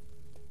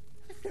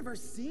 I've never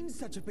seen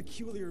such a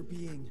peculiar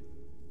being.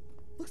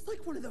 Looks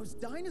like one of those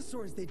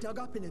dinosaurs they dug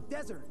up in a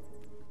desert.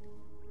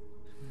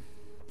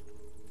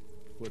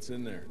 What's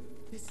in there?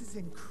 This is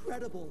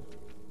incredible.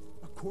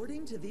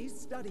 According to these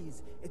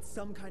studies, it's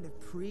some kind of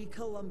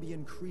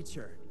pre-Columbian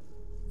creature.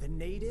 The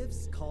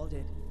natives called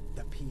it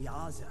the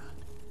Piazza.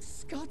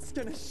 Scott's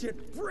gonna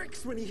shit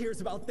bricks when he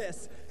hears about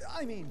this.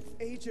 I mean,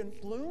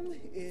 Agent Bloom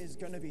is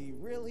gonna be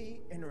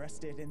really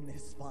interested in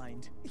this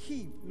find.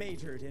 He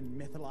majored in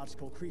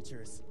mythological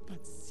creatures,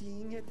 but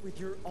seeing it with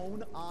your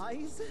own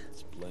eyes?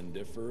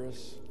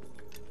 Splendiferous.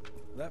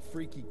 That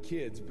freaky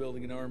kid's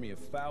building an army of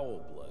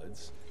foul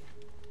bloods.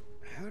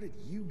 How did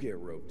you get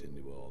roped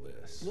into all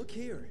this? Look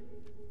here.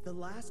 The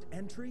last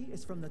entry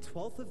is from the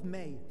 12th of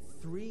May,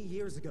 3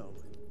 years ago.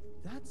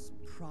 That's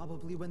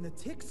probably when the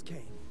ticks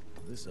came.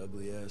 This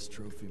ugly-ass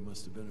trophy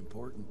must have been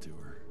important to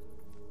her.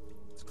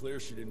 It's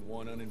clear she didn't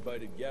want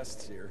uninvited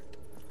guests here.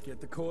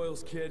 Get the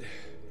coils, kid.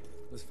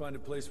 Let's find a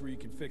place where you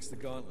can fix the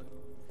gauntlet,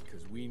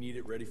 because we need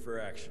it ready for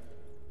action.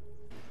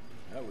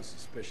 That was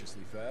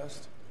suspiciously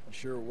fast. You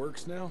sure it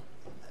works now?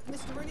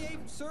 Mr. Renier,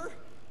 sir,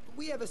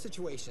 we have a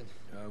situation.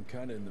 I'm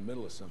kinda in the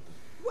middle of something.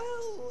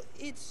 Well,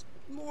 it's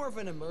more of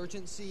an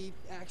emergency,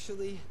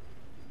 actually.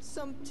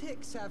 Some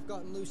ticks have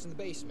gotten loose in the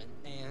basement,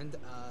 and,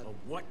 A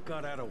what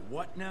got out of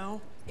what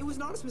now? It was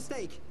an honest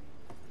mistake.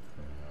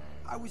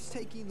 I was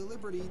taking the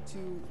liberty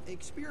to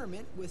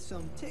experiment with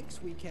some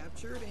ticks we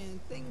captured,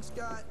 and things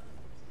got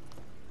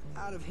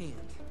out of hand.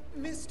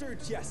 Mr.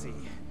 Jesse,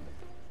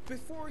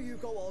 before you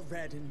go all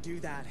red and do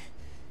that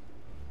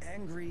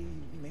angry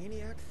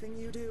maniac thing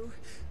you do,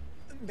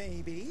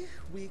 maybe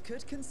we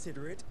could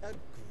consider it a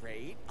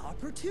great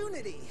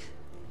opportunity.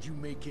 You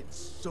make it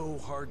so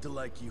hard to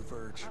like you,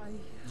 Verge.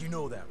 You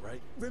know that, right?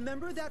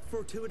 Remember that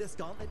fortuitous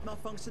gauntlet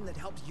malfunction that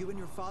helped you and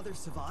your father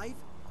survive?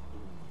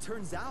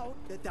 Turns out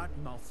that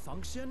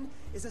malfunction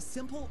is a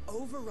simple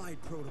override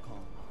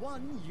protocol.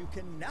 One you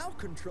can now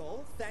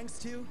control thanks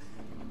to,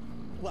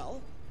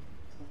 well,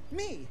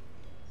 me.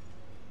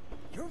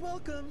 You're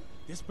welcome.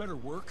 This better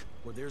work,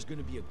 or there's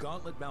gonna be a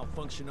gauntlet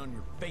malfunction on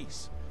your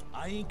face.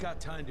 I ain't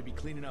got time to be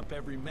cleaning up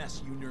every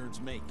mess you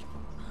nerds make.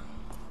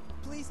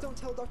 Please don't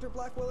tell Dr.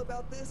 Blackwell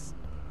about this.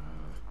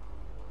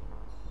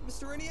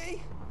 Mr. Renier?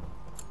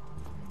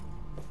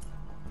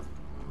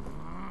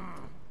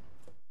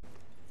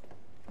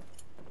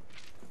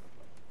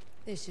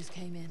 This just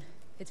came in.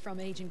 It's from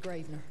Agent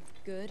Gravener.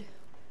 Good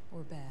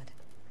or bad?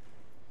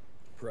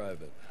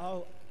 Private.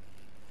 Oh,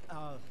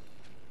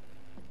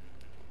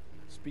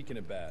 Speaking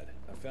of bad,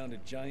 I found a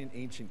giant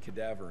ancient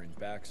cadaver in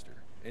Baxter.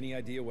 Any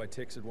idea why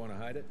Tix would want to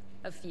hide it?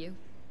 A few.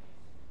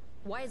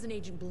 Why isn't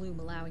Agent Bloom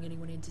allowing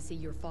anyone in to see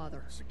your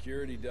father?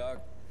 Security,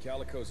 Doc.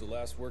 Calico's the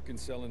last working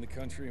cell in the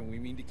country, and we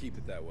mean to keep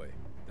it that way.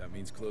 That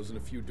means closing a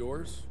few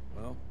doors?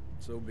 Well,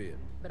 so be it.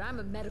 But I'm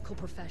a medical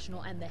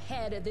professional and the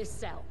head of this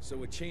cell.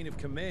 So a chain of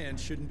command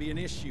shouldn't be an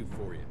issue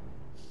for you.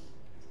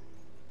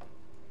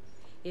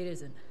 It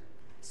isn't,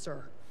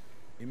 sir.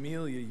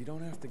 Emilia, you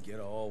don't have to get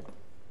all...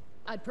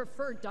 I'd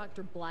prefer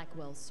Dr.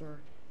 Blackwell, sir.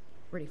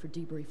 Ready for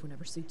debrief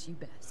whenever suits you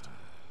best.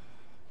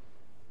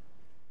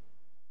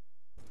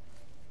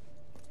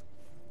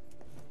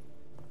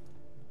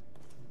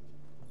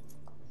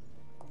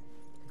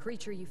 The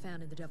creature you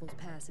found in the Devil's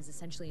Pass is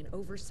essentially an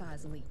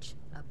oversized leech,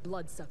 a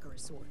bloodsucker of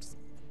sorts.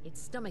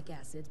 Its stomach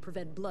acids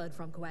prevent blood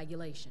from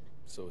coagulation.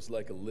 So it's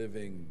like a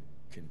living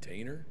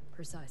container?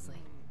 Precisely.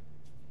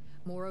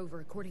 Moreover,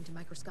 according to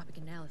microscopic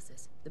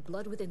analysis, the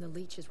blood within the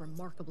leech is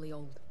remarkably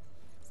old.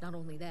 It's not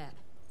only that,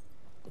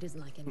 it isn't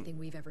like anything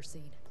we've ever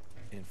seen.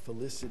 And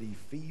Felicity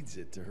feeds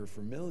it to her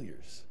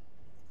familiars.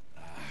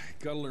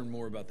 Gotta learn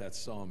more about that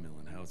sawmill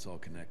and how it's all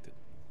connected.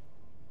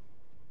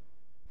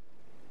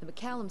 The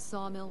McCallum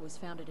sawmill was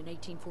founded in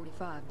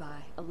 1845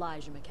 by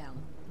Elijah McCallum,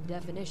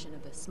 definition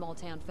of a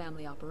small-town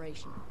family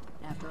operation.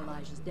 After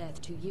Elijah's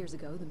death 2 years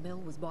ago, the mill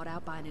was bought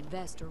out by an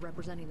investor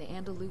representing the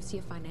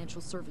Andalusia Financial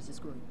Services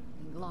Group.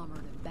 Conglomerate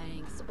of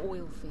banks,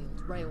 oil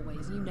fields,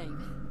 railways, you name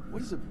it.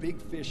 What does a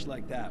big fish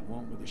like that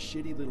want with a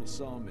shitty little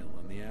sawmill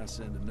on the ass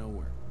end of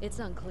nowhere? It's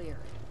unclear.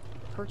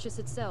 Purchase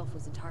itself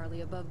was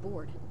entirely above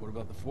board. What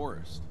about the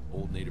forest?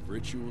 Old native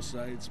ritual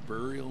sites,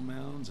 burial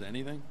mounds,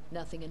 anything?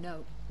 Nothing a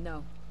note,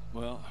 no.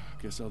 Well,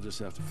 guess I'll just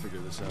have to figure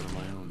this out on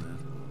my own then.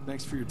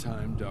 Thanks for your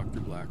time, Dr.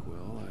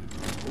 Blackwell.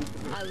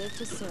 I live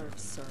to serve,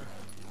 sir.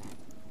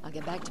 I'll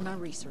get back to my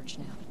research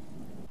now.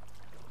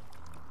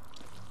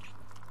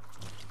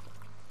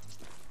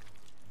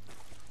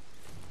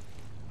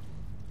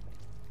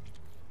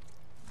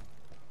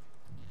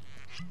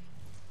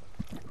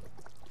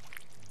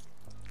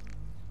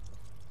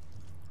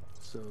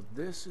 So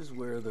this is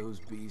where those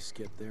beasts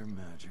get their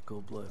magical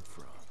blood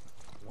from.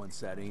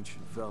 Once that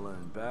ancient fella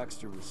in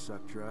Baxter was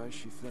sucked dry,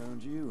 she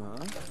found you,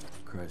 huh?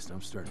 Christ,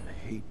 I'm starting to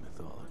hate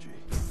mythology.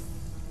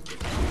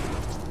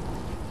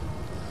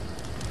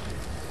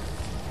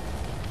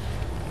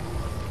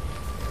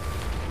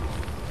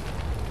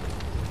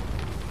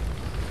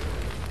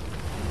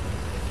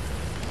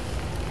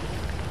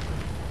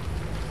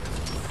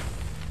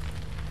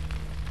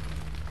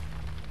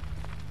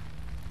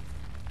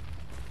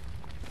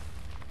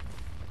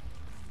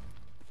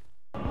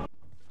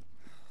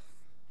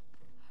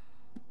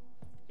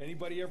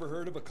 Anybody ever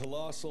heard of a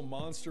colossal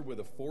monster with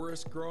a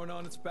forest growing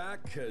on its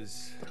back?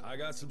 'Cause I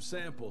got some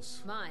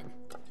samples. Mine.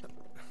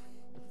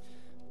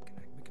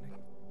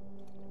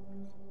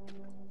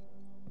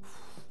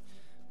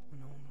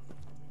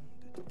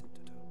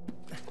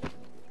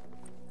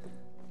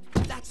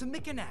 That's a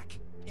Mikanak!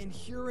 In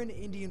Huron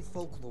Indian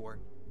folklore,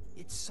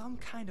 it's some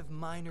kind of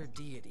minor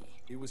deity.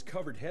 It was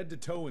covered head to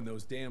toe in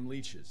those damn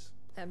leeches.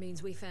 That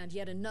means we found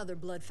yet another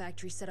blood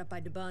factory set up by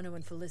Debano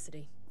and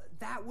Felicity.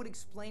 That would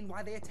explain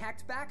why they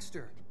attacked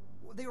Baxter.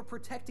 They were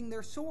protecting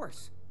their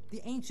source,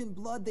 the ancient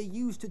blood they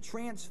used to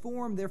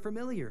transform their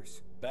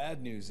familiars.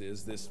 Bad news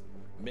is this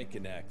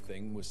Mikanak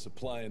thing was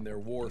supplying their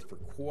war for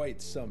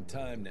quite some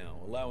time now,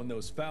 allowing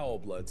those foul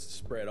bloods to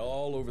spread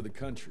all over the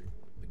country.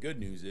 The good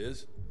news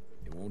is,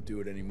 it won't do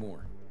it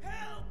anymore.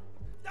 Help!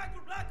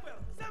 Dr. Blackwell,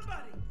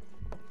 somebody!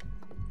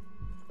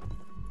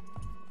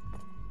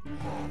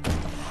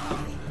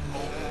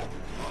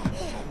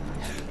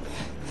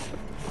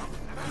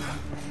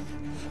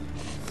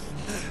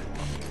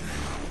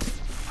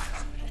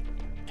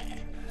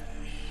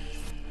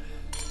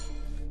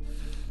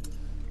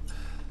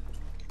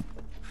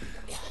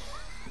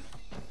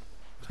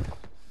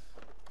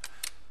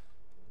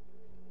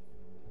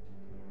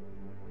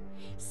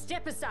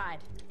 Step aside.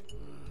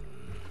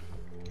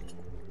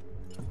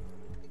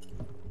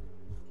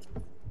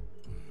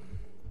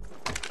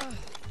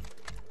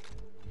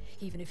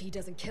 Even if he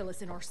doesn't kill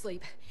us in our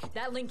sleep,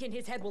 that link in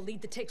his head will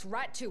lead the ticks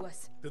right to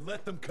us. Then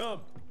let them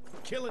come.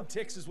 Killing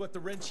ticks is what the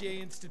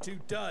Rentier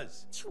Institute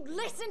does. You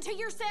listen to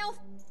yourself?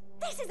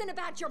 This isn't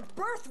about your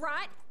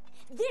birthright.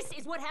 This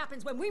is what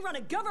happens when we run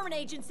a government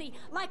agency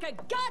like a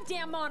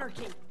goddamn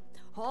monarchy.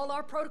 All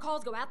our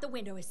protocols go out the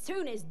window as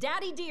soon as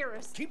Daddy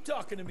Dearest. Keep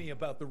talking to me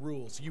about the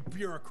rules, you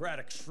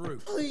bureaucratic shrew.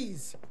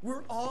 Please,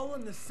 we're all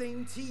on the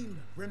same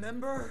team,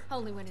 remember?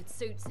 Only when it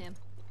suits him.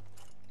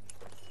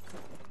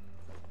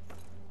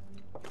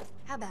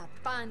 How about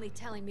finally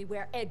telling me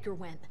where Edgar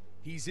went?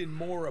 He's in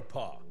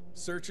Maurepas,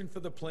 searching for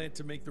the plant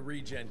to make the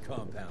regen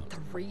compound.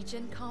 The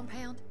regen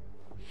compound?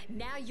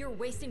 Now you're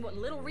wasting what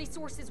little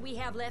resources we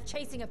have left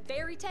chasing a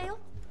fairy tale?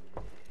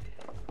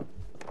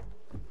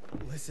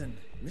 Listen,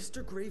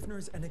 Mr.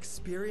 Gravener's an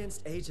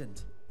experienced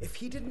agent. If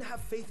he didn't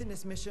have faith in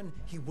his mission,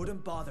 he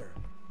wouldn't bother.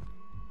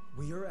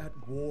 We are at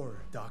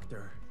war,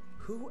 Doctor.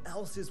 Who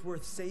else is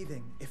worth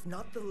saving, if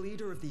not the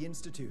leader of the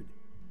Institute?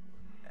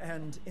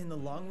 And in the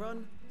long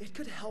run, it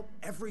could help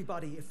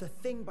everybody if the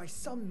thing by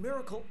some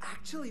miracle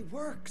actually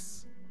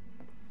works.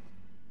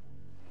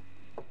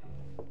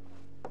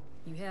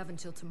 You have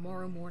until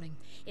tomorrow morning.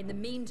 In the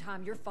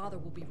meantime, your father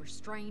will be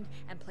restrained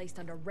and placed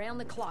under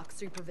round-the-clock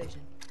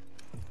supervision.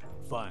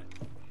 Fine.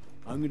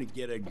 I'm gonna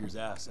get Edgar's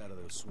ass out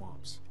of those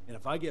swamps. And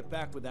if I get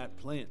back with that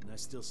plant and I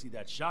still see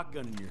that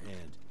shotgun in your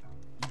hand,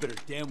 you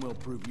better damn well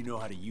prove you know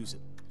how to use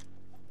it.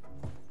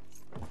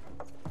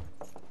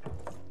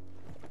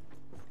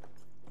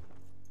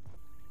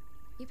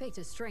 You picked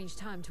a strange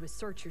time to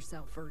assert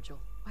yourself, Virgil.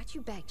 Why'd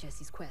you back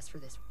Jesse's quest for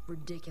this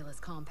ridiculous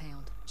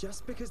compound?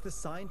 Just because the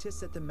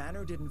scientists at the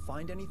manor didn't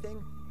find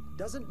anything,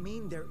 doesn't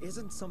mean there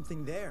isn't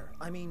something there.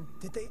 I mean,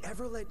 did they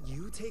ever let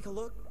you take a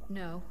look?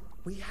 No.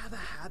 We have a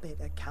habit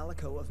at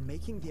Calico of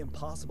making the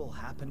impossible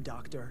happen,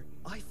 Doctor.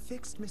 I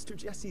fixed Mr.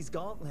 Jesse's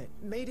gauntlet,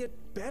 made it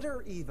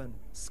better even.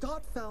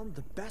 Scott found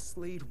the best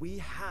lead we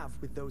have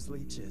with those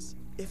leeches.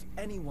 If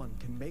anyone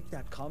can make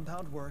that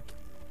compound work,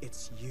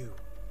 it's you.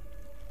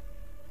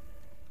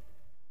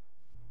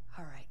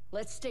 All right,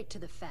 let's stick to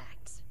the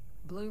facts.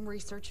 Bloom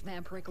researched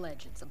vampiric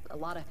legends, a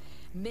lot of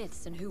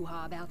myths and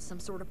hoo-ha about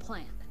some sort of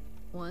plant.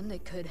 One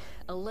that could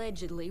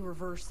allegedly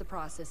reverse the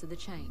process of the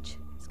change.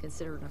 It's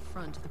considered an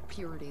affront to the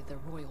purity of the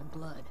royal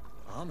blood.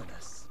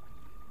 Ominous.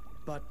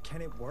 But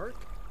can it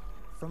work?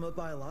 From a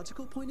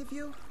biological point of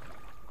view?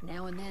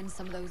 Now and then,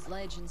 some of those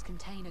legends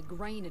contain a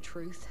grain of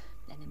truth.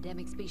 An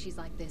endemic species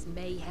like this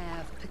may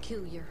have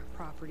peculiar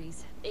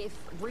properties. If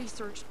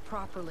researched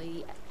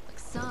properly,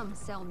 some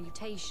cell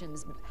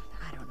mutations,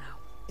 I don't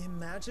know.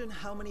 Imagine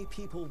how many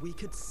people we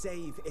could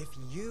save if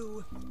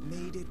you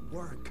made it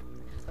work.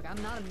 Look,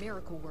 I'm not a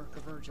miracle worker,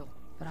 Virgil,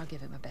 but I'll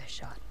give it my best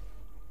shot.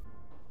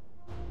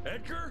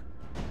 Edgar?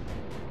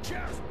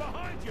 Jess,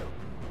 behind you!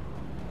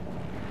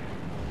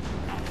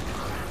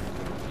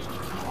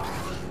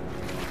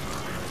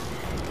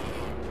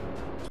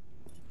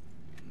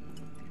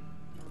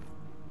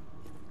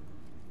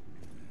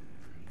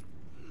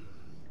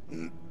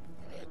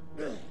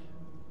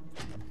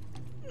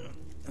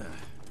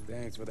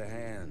 Thanks for the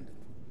hand,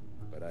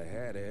 but I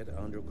had it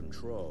under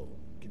control.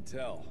 Can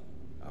tell.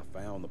 I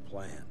found the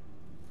plan.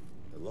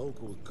 The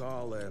locals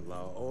call it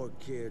La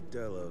Orchid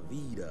de la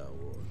Vida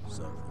or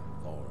something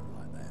foreign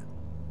like that.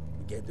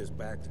 We get this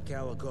back to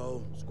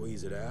Calico,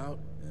 squeeze it out,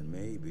 and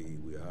maybe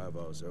we have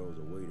ourselves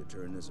a way to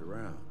turn this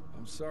around.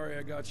 I'm sorry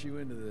I got you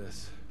into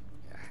this.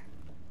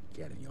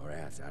 Getting your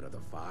ass out of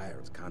the fire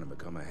has kind of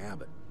become a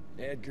habit.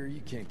 Edgar,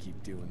 you can't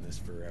keep doing this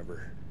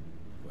forever.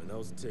 When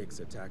those ticks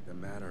attacked the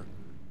manor,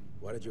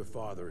 what did your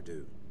father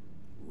do?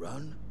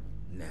 Run?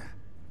 Nah.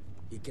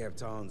 He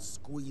kept on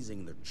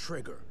squeezing the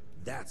trigger.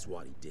 That's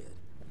what he did.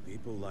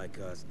 People like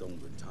us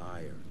don't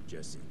retire,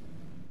 Jesse.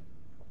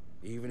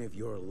 Even if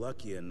you're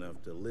lucky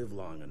enough to live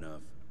long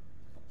enough,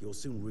 you'll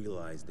soon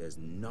realize there's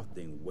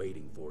nothing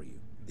waiting for you.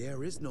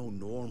 There is no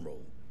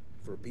normal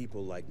for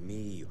people like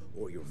me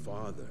or your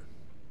father.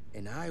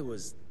 And I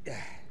was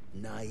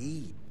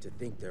naive to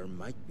think there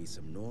might be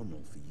some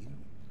normal for you.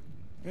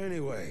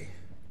 Anyway,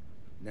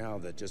 now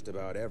that just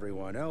about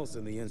everyone else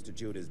in the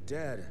Institute is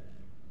dead,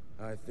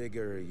 I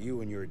figure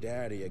you and your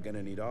daddy are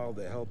gonna need all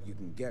the help you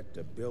can get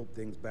to build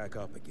things back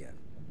up again.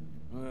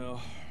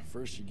 Well,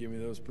 first you give me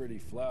those pretty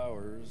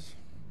flowers,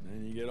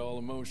 then you get all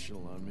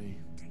emotional on me.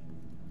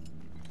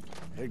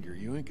 Edgar,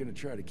 you ain't gonna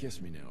try to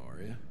kiss me now,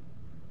 are you?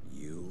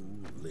 You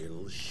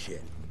little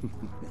shit.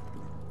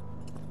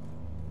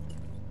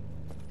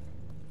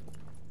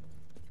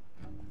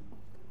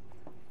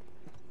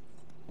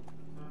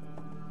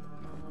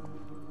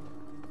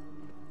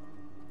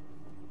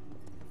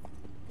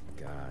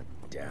 God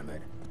damn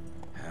it.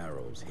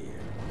 Harrow's here.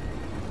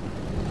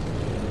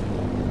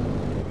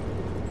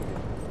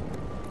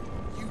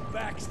 You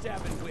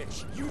backstabbing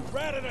witch! You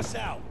ratted us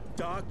out!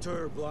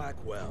 Dr.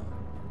 Blackwell.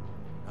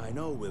 I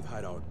know we've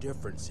had our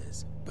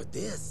differences, but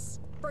this...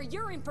 For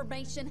your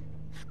information,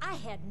 I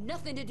had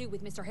nothing to do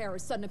with Mr.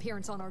 Harrow's sudden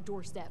appearance on our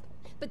doorstep.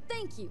 But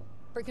thank you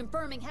for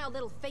confirming how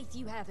little faith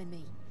you have in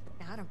me.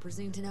 Now, I don't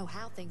presume to know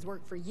how things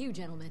work for you,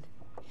 gentlemen.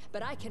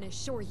 But I can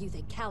assure you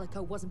that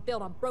Calico wasn't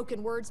built on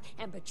broken words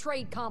and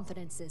betrayed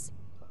confidences.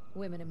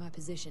 Women in my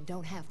position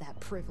don't have that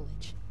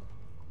privilege.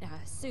 Now,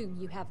 I assume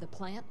you have the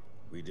plant?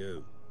 We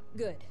do.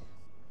 Good.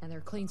 And there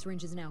are clean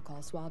syringes and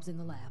alcohol swabs in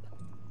the lab.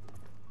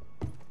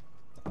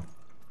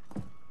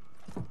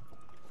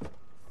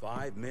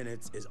 5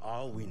 minutes is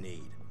all we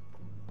need.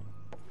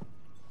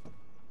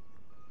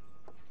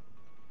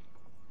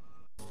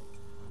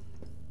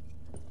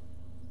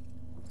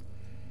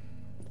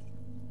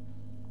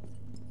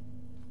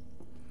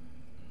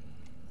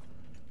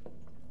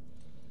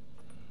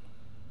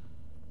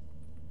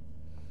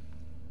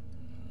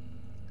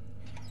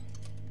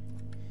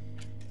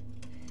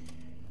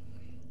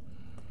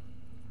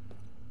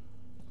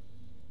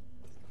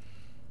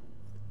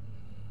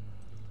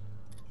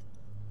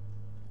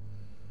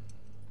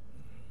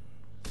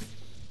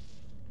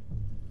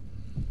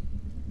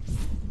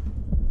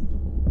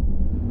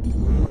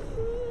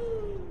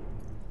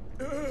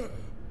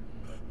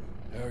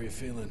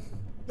 feeling?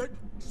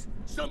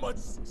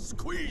 Someone's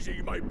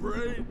squeezing my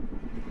brain.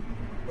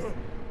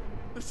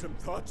 There's some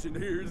thoughts in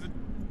here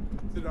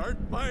that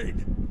aren't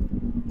mine.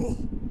 Oh,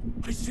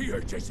 I see her,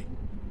 Jesse.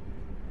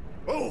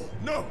 Oh,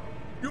 no!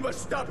 You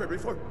must stop her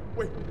before...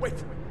 Wait.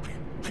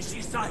 I see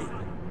a sign.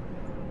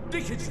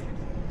 Dickinson!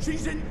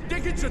 She's in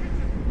Dickinson!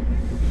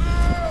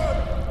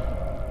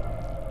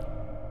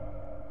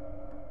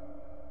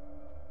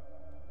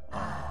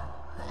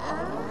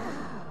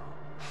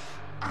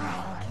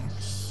 I can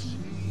see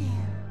you.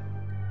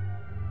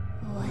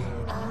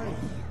 Where are you?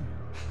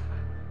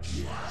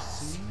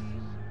 Jesse?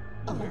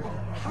 Or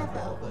have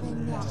all the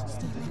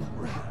nasty little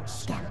rat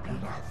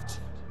scampered off to?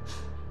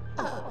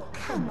 Oh,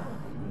 come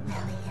on,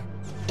 William.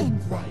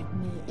 Invite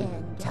me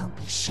in, don't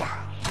be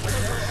shy.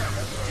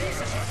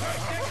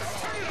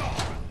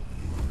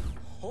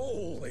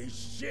 Holy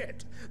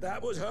shit!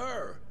 That was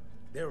her!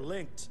 They're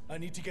linked. I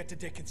need to get to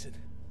Dickinson.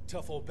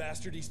 Tough old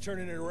bastard, he's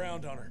turning it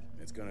around on her.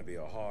 It's gonna be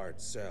a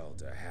hard sell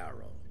to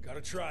Harrow.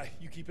 Gotta try.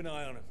 You keep an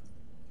eye on him.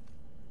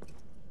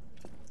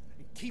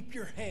 And keep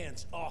your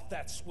hands off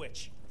that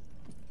switch.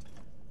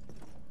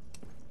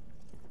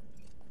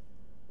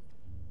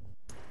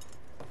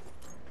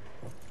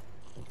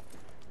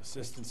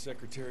 Assistant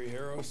Secretary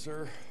Harrow,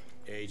 sir.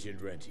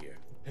 Agent Rentier.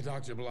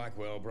 Dr.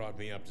 Blackwell brought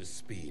me up to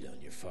speed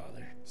on your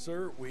father.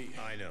 Sir,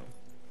 I know.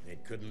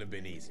 It couldn't have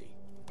been easy.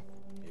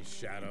 His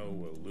shadow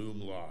will loom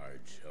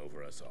large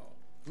over us all.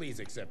 Please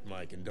accept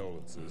my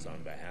condolences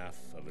on behalf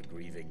of a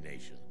grieving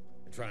nation.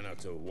 And try not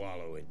to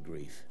wallow in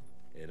grief.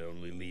 It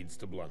only leads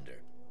to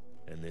blunder.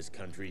 And this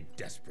country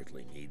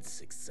desperately needs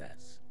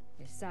success.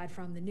 Aside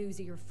from the news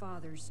of your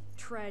father's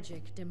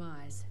tragic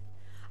demise,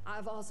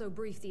 I've also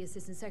briefed the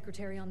Assistant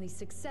Secretary on the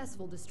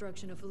successful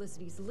destruction of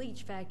Felicity's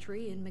leech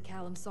factory in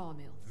McCallum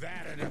Sawmill.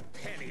 That and a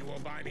penny will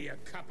buy me a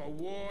cup of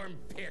warm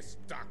piss,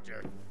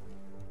 Doctor.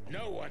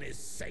 No one is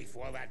safe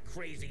while that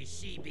crazy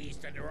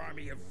she-beast and her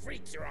army of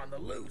freaks are on the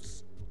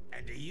loose.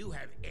 And do you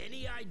have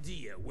any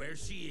idea where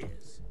she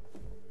is?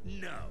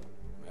 No.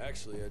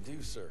 Actually, I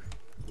do, sir.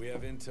 We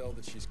have intel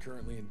that she's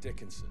currently in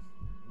Dickinson.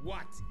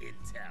 What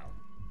intel?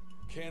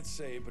 Can't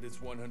say, but it's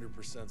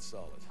 100%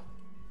 solid.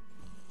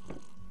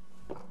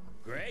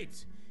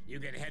 Great. You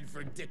can head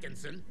for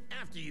Dickinson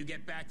after you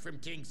get back from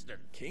Kingston.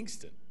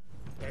 Kingston?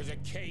 There's a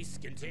case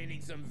containing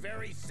some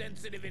very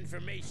sensitive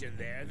information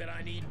there that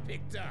I need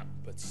picked up.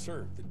 But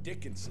sir, the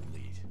Dickinson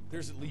lead.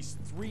 There's at least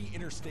 3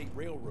 interstate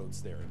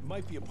railroads there. It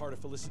might be a part of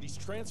Felicity's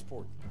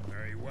transport.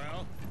 Very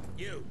well.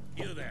 You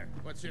there.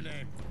 What's your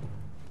name?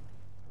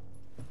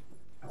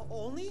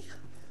 Only?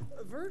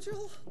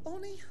 Virgil?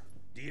 Only?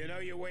 Do you know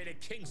your way to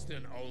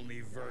Kingston,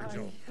 only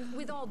Virgil?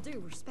 With all due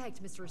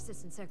respect, Mr.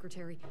 Assistant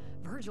Secretary,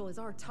 Virgil is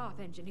our top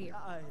engineer.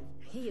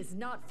 He is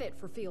not fit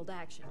for field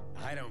action.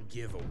 I don't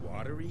give a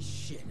watery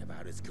shit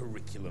about his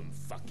curriculum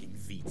fucking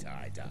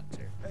vitae,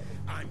 Doctor.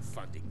 I'm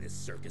funding this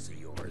circus of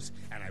yours,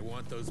 and I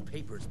want those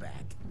papers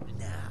back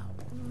now.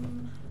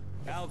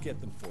 I'll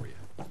get them for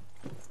you.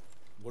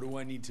 What do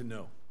I need to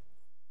know?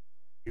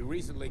 We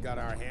recently got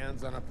our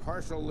hands on a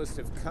partial list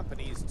of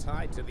companies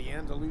tied to the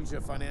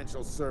Andalusia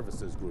Financial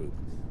Services Group,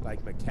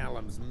 like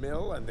McCallum's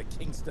Mill and the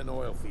Kingston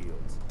oil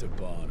fields.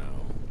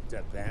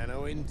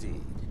 Debano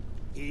indeed.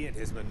 He and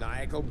his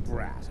maniacal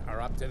brat are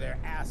up to their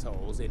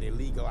assholes in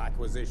illegal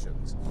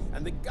acquisitions,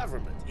 and the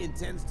government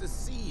intends to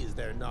seize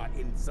their not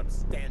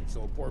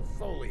insubstantial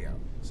portfolio.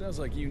 Sounds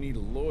like you need a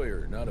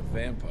lawyer, not a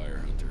vampire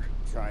hunter.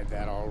 Tried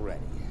that already.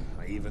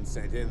 I even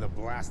sent in the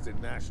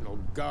blasted National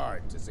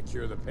Guard to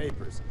secure the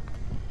papers.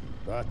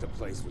 But the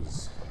place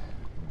was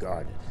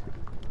guarded.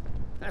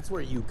 That's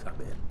where you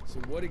come in. So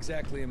what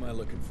exactly am I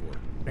looking for?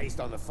 Based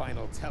on the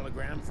final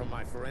telegram from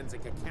my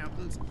forensic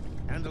accountant,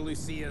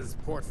 Andalusia's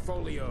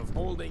portfolio of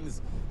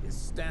holdings is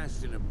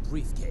stashed in a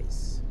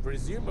briefcase,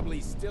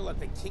 presumably still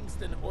at the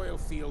Kingston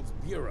Oilfields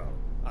Bureau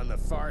on the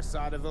far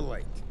side of the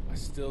lake. I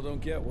still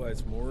don't get why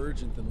it's more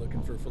urgent than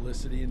looking for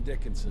Felicity and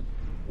Dickinson.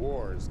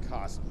 Wars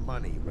cost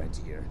money,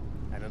 Rentier.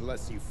 And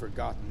unless you've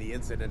forgotten the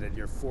incident at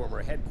your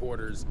former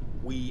headquarters,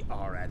 we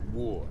are at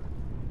war.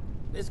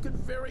 This could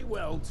very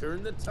well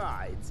turn the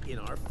tides in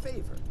our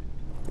favor.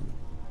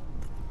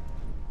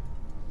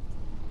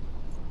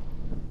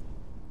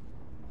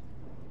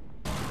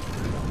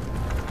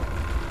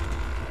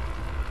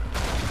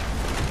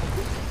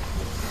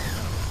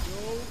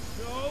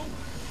 Go!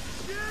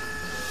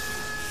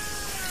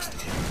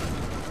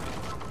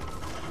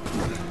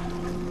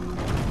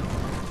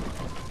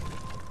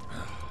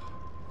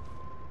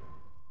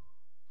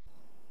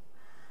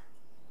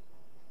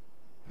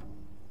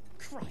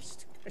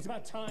 Christ, it's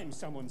about time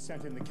someone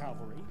sent in the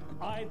cavalry.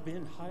 I've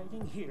been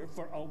hiding here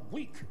for a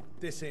week.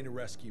 This ain't a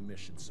rescue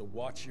mission, so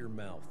watch your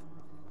mouth.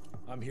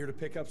 I'm here to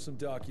pick up some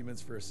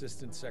documents for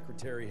Assistant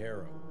Secretary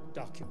Harrow.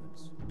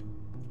 Documents?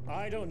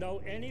 I don't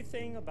know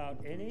anything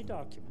about any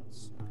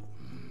documents.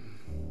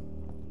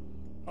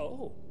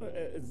 Oh,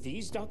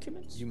 these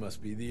documents? You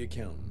must be the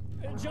accountant.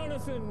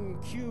 Jonathan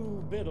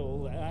Q.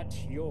 Biddle at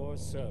your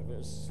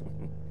service.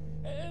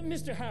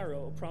 Mr.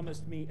 Harrow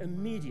promised me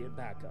immediate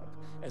backup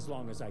as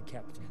long as I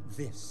kept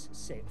this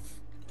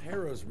safe.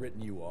 Harrow's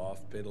written you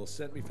off, Biddle.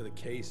 Sent me for the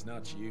case,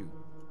 not you.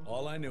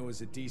 All I know is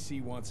that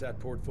DC wants that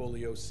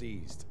portfolio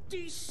seized.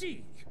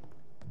 DC?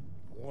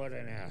 What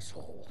an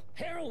asshole.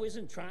 Harrow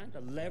isn't trying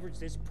to leverage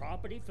this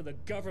property for the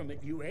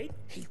government, you ape.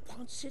 He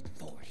wants it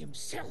for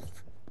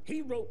himself.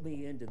 He wrote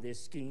me into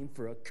this scheme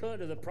for a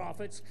cut of the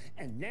profits,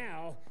 and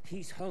now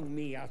he's hung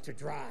me out to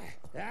dry.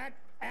 That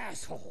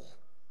asshole.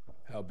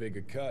 How big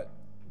a cut?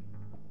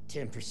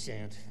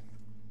 10%.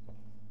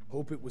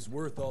 Hope it was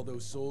worth all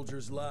those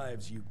soldiers'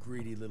 lives, you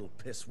greedy little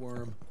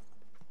pissworm.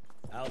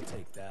 I'll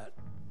take that.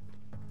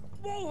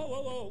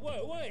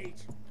 Whoa,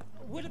 wait.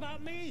 What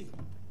about me?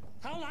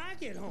 How'll I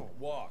get home?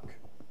 Walk.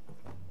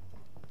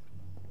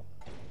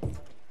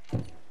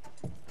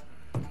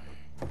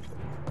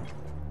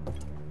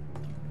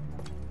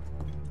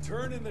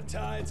 Turning the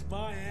tide's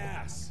my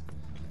ass.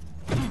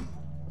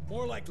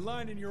 More like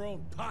lining your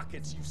own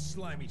pockets, you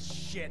slimy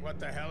shit. What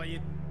the hell are you...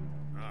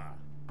 Ah,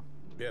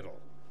 Biddle.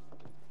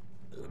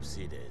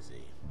 Oopsie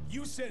daisy.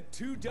 You sent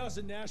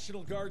 24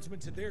 National Guardsmen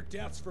to their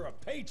deaths for a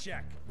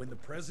paycheck. When the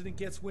president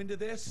gets wind of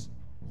this,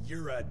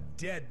 you're a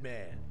dead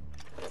man.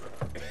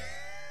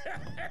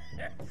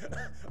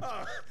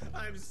 Oh,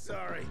 I'm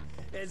sorry.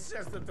 It's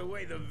just that the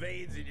way the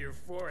veins in your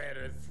forehead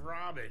are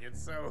throbbing,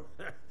 it's so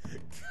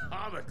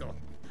comical.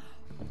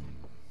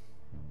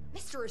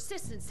 Mr.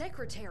 Assistant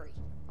Secretary,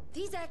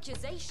 these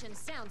accusations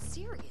sound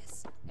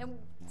serious, and...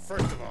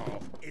 First of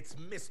all, it's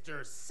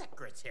Mr.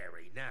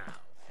 Secretary now.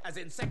 As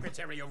in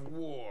Secretary of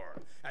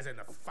War. As in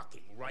the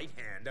fucking right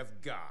hand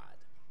of God.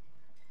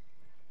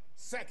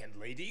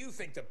 Secondly, do you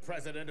think the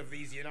President of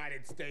these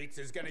United States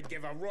is gonna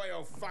give a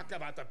royal fuck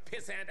about the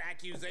pissant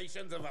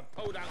accusations of a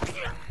podunk?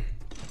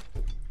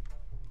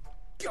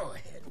 Go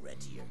ahead,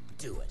 Rentier,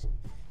 do it.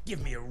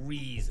 Give me a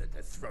reason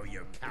to throw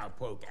your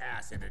cowpoke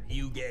ass into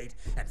Newgate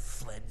and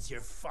cleanse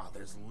your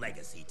father's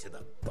legacy to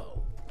the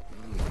bone.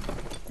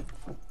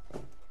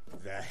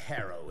 The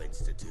Harrow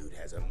Institute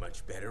has a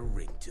much better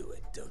ring to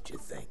it, don't you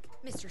think?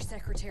 Mr.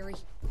 Secretary,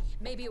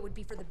 maybe it would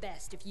be for the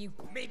best if you...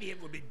 Maybe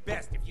it would be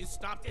best if you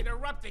stopped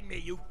interrupting me,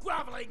 you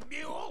groveling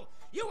mule!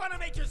 You want to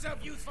make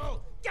yourself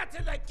useful? Get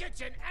to the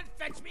kitchen and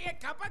fetch me a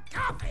cup of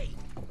coffee!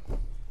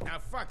 Now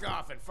fuck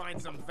off and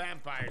find some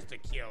vampires to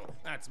kill.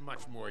 That's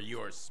much more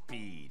your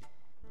speed.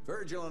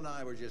 Virgil and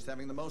I were just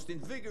having the most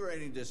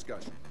invigorating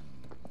discussion.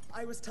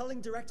 I was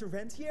telling Director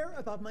Rentier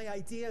about my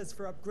ideas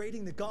for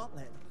upgrading the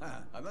gauntlet.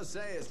 I must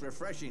say it's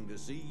refreshing to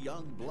see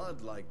young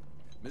blood like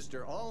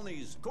Mr.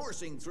 Olney's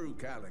coursing through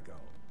Calico.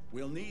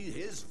 We'll need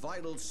his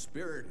vital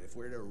spirit if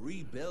we're to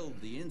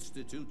rebuild the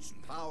Institute's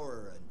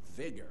power and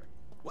vigor.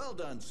 Well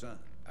done, son.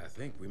 I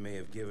think we may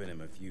have given him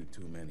a few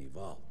too many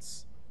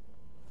vaults.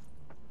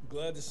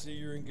 Glad to see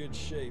you're in good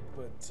shape,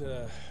 but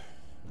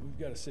we've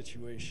got a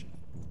situation.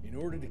 In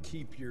order to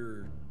keep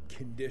your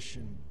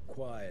condition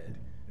quiet,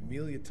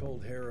 Amelia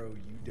told Harrow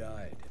you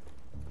died.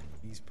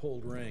 He's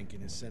pulled rank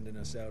and is sending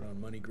us out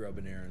on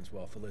money-grubbing errands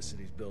while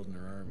Felicity's building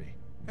her army.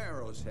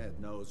 Harrow's head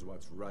knows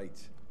what's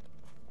right,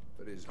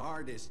 but his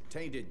heart is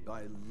tainted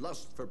by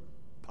lust for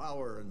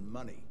power and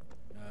money.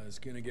 It's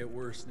gonna get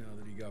worse now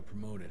that he got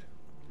promoted.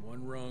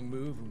 One wrong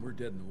move and we're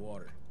dead in the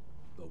water.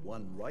 The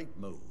one right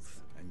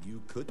move, and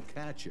you could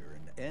catch her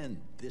and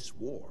end this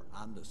war.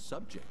 On the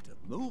subject of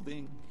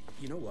moving...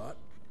 You know what?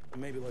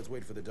 Maybe let's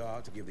wait for the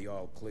dog to give the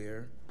all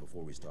clear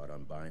before we start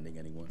unbinding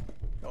anyone.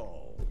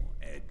 Oh,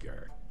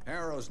 Edgar.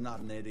 Harrow's not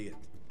an idiot.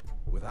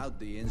 Without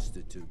the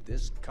Institute,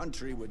 this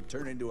country would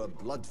turn into a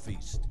blood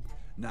feast.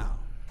 Now,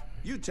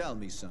 you tell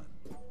me, son,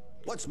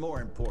 what's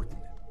more important?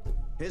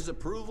 His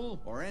approval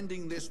or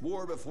ending this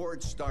war before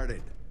it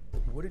started?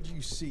 What did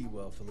you see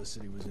while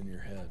Felicity was in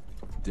your head?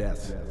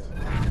 Death.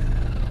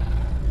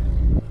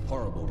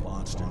 Horrible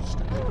monsters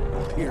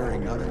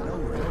appearing out of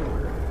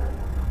nowhere.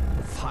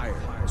 Fire,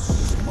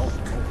 smoke,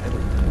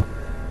 everything.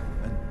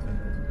 And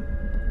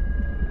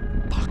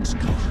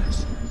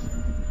boxcars.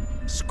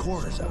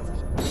 Scores of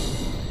them.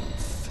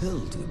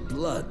 Filled with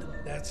blood.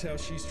 That's how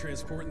she's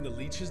transporting the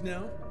leeches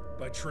now?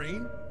 By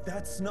train?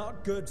 That's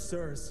not good,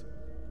 sirs.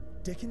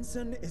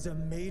 Dickinson is a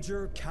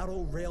major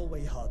cattle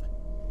railway hub.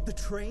 The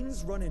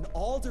trains run in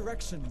all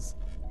directions.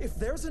 If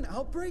there's an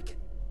outbreak,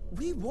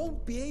 we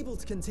won't be able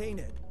to contain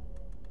it.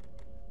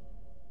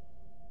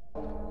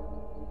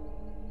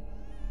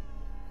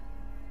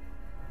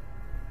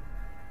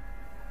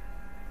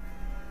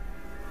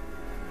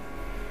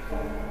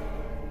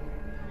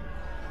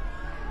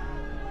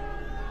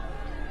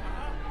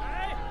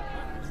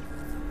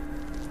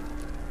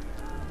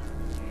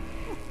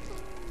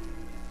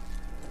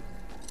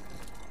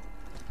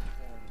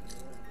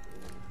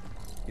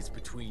 It's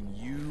between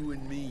you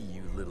and me,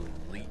 you little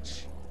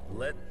leech.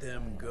 Let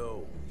them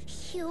go.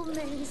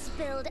 Humans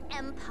build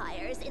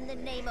empires in the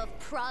name of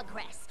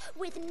progress,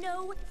 with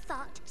no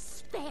thought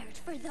spared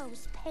for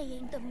those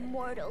paying the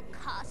mortal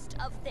cost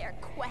of their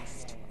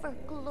quest for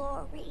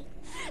glory.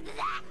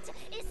 That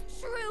is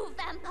true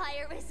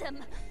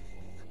vampirism.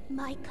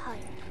 My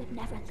kind would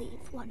never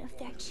leave one of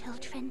their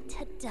children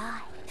to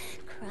die,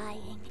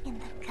 crying in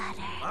the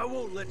gutter. I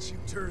won't let you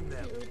turn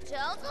them. You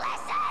don't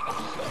listen!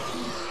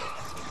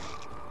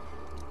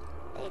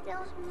 They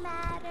don't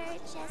matter,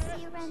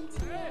 Jesse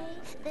Rentier.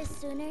 The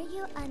sooner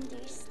you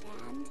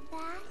understand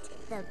that,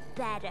 the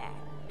better.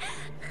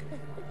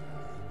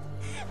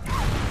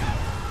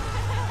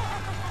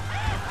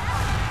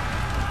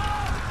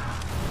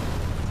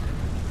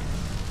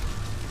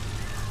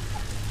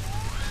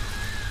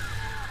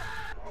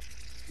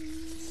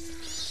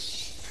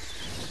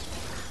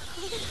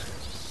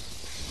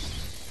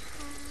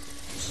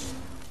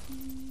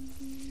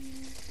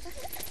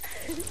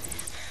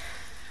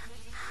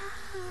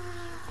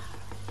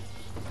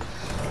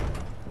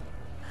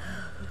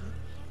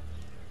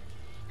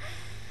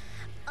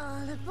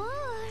 All aboard!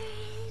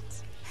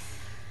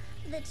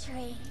 The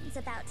train's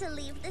about to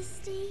leave the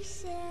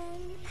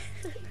station.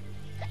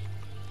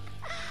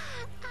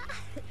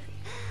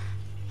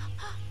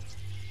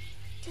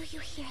 Do you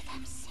hear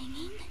them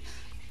singing?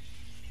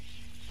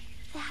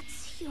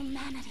 That's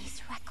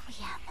humanity's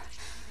requiem.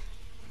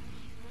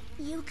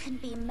 You can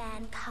be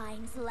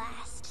mankind's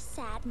last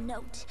sad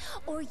note,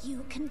 or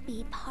you can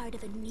be part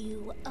of a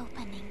new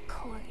opening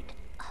chord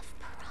of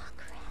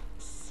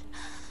progress.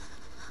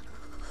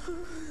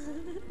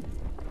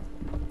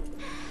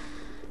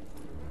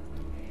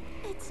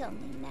 It's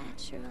only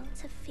natural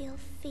to feel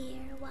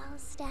fear while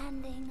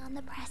standing on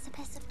the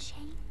precipice of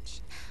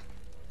change.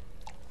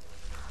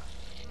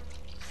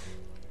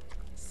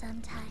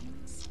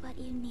 Sometimes what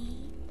you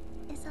need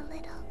is a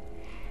little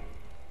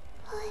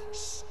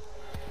push.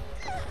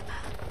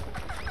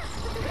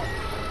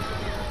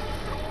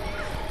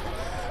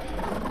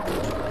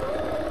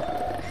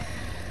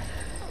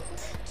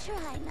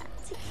 Try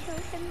not to kill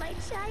him, my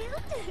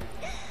child.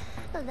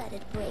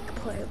 That'd break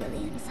poor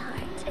William's heart.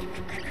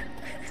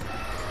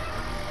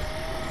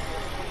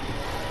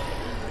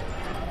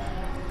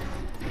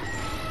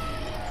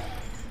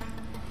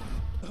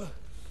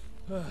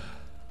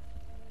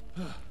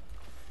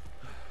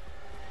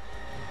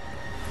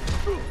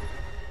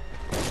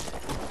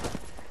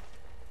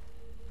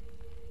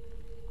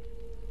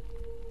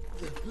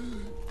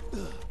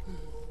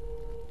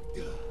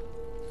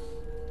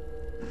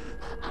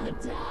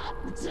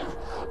 Adapt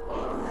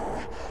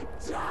or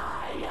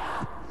die.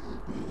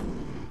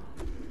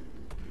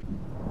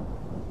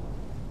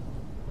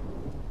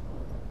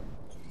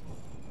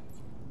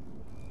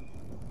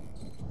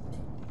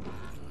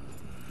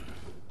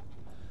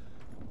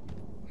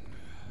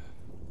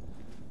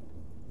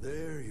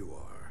 There you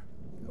are.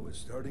 I was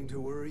starting to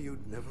worry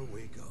you'd never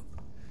wake up.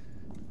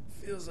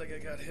 Feels like I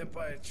got hit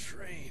by a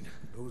train.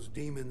 Those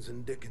demons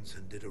in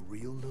Dickinson did a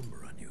real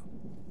number on you.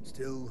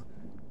 Still,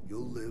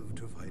 you'll live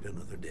to fight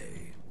another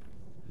day.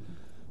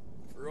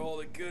 For all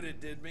the good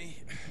it did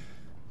me.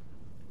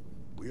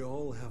 We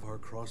all have our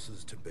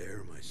crosses to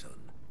bear, my son.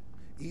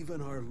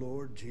 Even our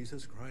Lord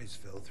Jesus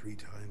Christ fell 3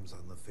 times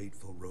on the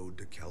fateful road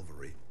to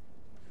Calvary.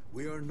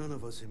 We are none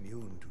of us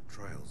immune to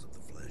trials of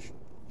the flesh.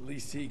 At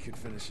least he could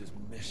finish his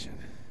mission.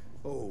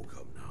 Oh,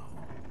 come now.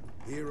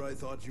 Here I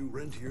thought you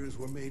rentiers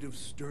were made of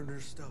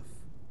sterner stuff.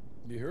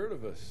 You heard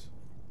of us?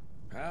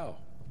 How?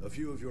 A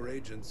few of your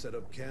agents set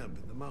up camp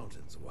in the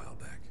mountains a while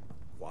back.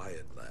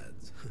 Quiet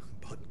lads,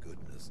 but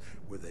goodness,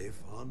 were they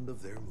fond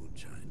of their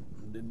moonshine.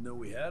 Didn't know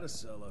we had a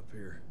cell up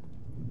here.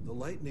 The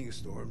lightning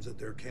storms at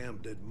their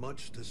camp did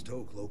much to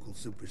stoke local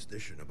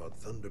superstition about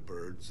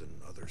thunderbirds and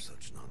other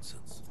such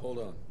nonsense. Hold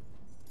on.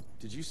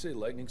 Did you say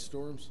lightning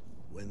storms?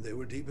 When they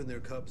were deep in their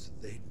cups,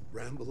 they'd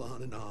ramble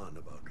on and on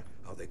about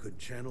how they could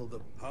channel the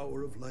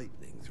power of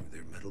lightning through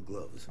their metal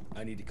gloves.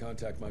 I need to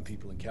contact my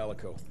people in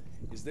Calico.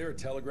 Is there a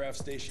telegraph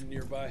station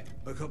nearby?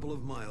 A couple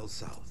of miles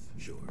south,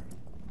 sure.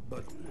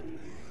 But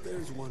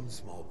there's one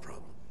small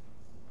problem.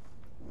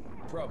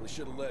 Probably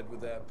should have led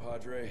with that,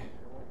 Padre.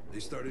 They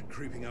started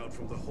creeping out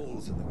from the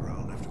holes in the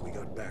ground after we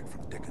got back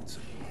from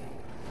Dickinson.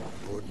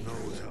 Lord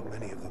knows how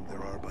many of them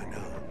there are by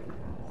now.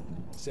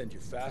 Send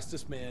your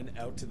fastest man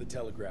out to the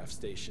telegraph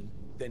station,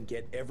 then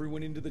get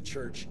everyone into the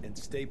church and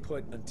stay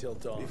put until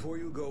dawn. Before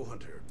you go,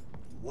 Hunter,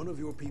 one of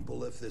your people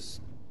left this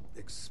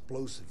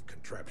explosive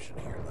contraption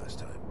here last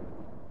time.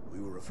 We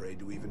were afraid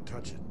to even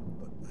touch it,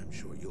 but I'm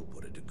sure you'll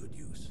put it to good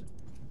use.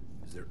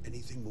 Is there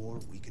anything more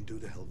we can do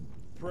to help?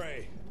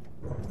 Pray.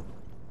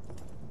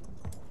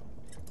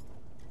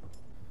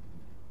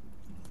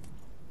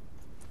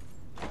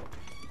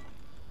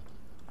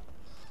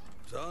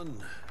 Son,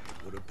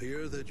 it would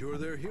appear that you're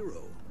their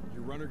hero.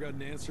 Your runner got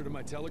an answer to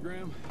my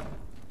telegram?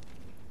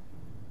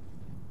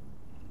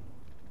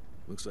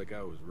 Looks like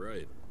I was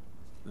right.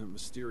 That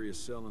mysterious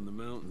cell in the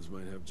mountains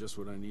might have just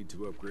what I need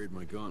to upgrade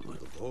my gauntlet.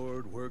 The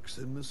Lord works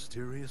in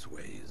mysterious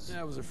ways.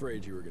 I was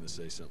afraid you were going to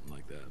say something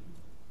like that.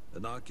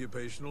 An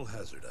occupational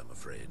hazard, I'm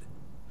afraid.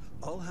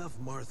 I'll have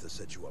Martha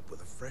set you up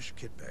with a fresh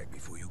kit bag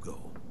before you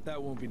go.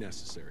 That won't be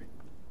necessary.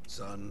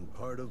 Son,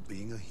 part of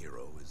being a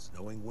hero is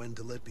knowing when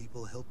to let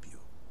people help you.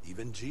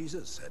 Even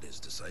Jesus had his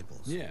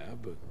disciples. Yeah,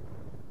 but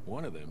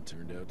one of them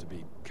turned out to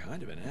be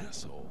kind of an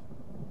asshole.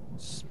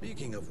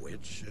 Speaking of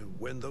which,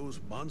 when those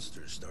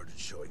monsters started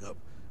showing up,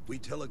 we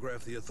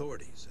telegraphed the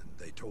authorities, and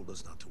they told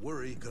us not to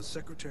worry because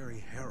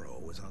Secretary Harrow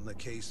was on the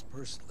case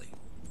personally.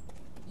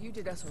 You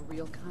did us a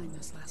real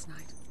kindness last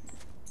night.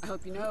 I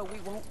hope you know we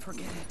won't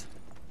forget it.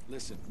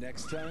 Listen,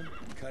 next time,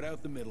 cut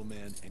out the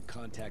middleman and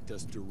contact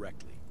us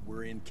directly.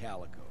 We're in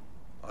Calico.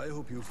 I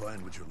hope you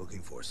find what you're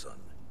looking for, son.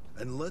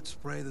 And let's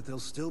pray that there'll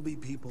still be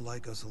people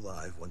like us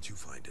alive once you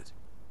find it.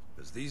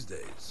 Because these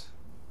days,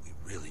 we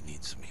really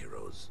need some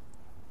heroes.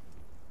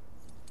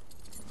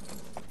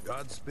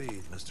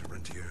 Godspeed, Mr.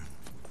 Rentier.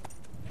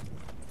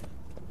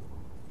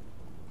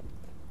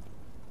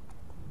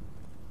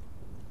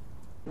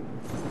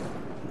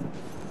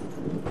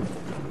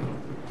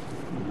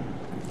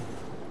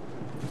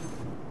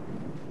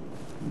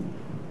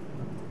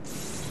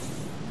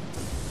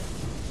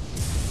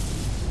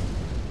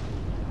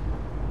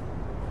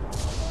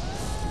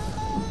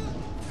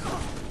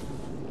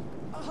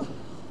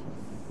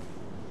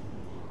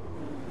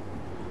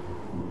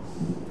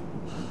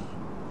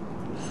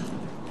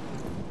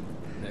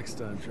 Next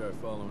time, try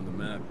following the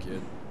map,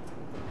 kid.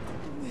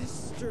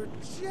 Mr.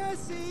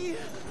 Jesse!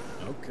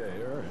 Okay,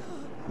 all right.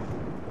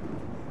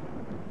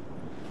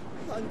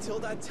 Until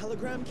that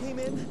telegram came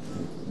in,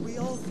 we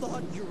all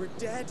thought you were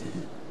dead.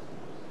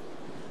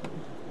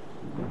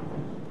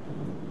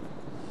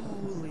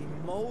 Holy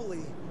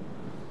moly.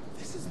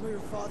 This is where your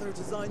father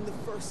designed the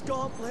first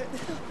gauntlet.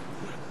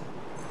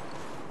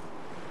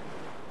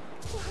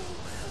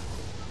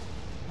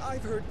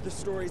 I've heard the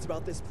stories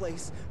about this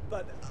place,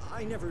 but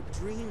I never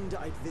dreamed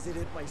I'd visit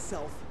it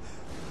myself.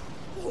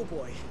 Oh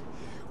boy,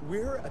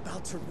 we're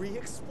about to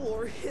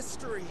re-explore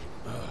history.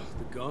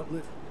 The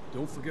gauntlet?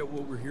 Don't forget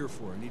what we're here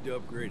for. I need to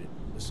upgrade it.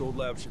 This old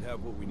lab should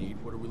have what we need.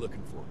 What are we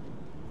looking for?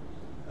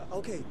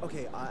 Okay,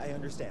 I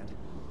understand.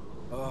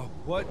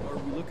 What are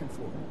we looking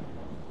for?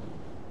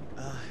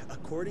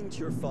 According to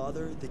your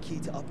father, the key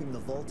to upping the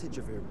voltage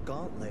of your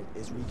gauntlet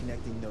is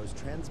reconnecting those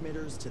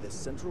transmitters to the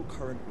central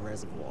current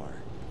reservoir.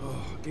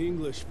 Oh,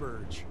 English,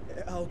 Verge.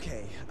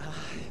 Okay.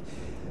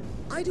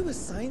 I do a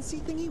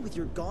sciencey thingy with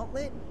your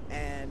gauntlet,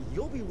 and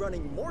you'll be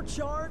running more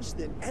charge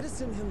than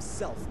Edison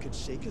himself could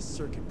shake a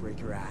circuit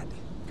breaker at.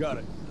 Got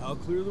it. I'll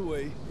clear the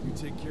way. You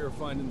take care of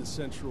finding the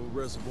central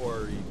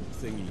reservoir-y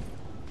thingy.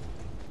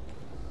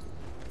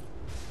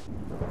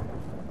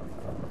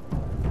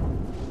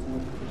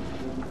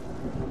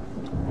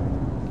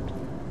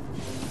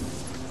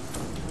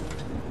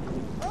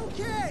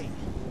 Okay!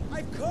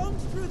 I've combed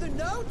through the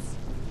notes.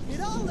 It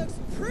all looks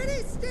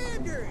pretty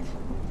standard.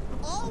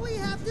 All we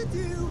have to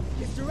do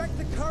is direct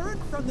the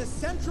current from the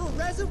central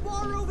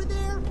reservoir over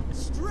there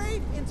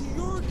straight into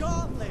your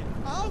gauntlet.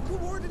 I'll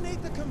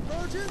coordinate the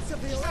convergence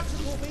of the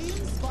electrical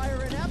beams via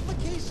an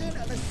application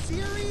of a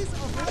series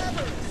of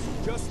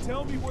levers. Just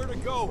tell me where to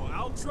go.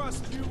 I'll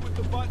trust you with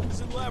the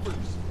buttons and levers.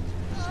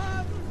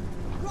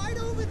 Right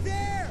over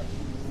there.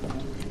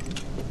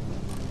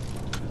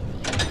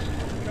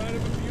 Kind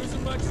of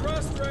abusing my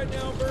trust right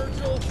now,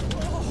 Virgil.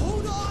 Oh,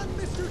 hold on,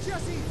 Mr.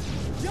 Jesse.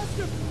 Just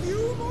a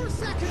few more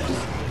seconds.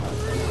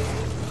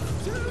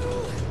 3,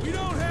 2... We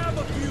don't have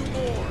a few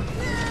more.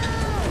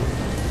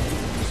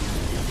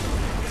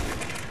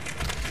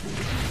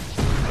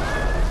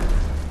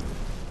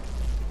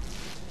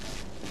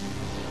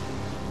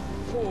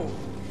 Oh,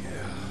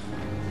 yeah.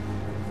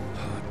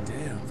 Hot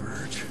damn,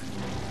 Verge.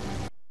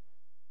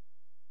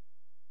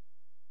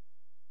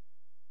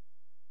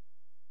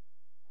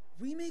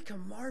 We make a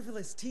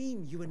marvelous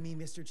team, you and me,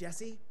 Mr.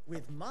 Jesse.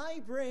 With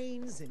my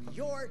brains and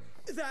your...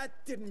 That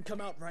didn't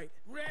come out right.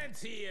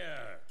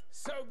 Rentier!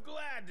 So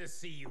glad to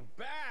see you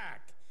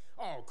back!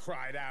 All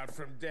cried out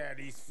from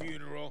Daddy's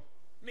funeral.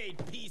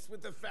 Made peace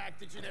with the fact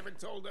that you never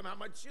told him how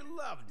much you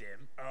loved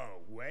him.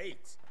 Oh,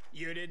 wait.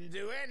 You didn't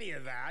do any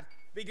of that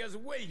because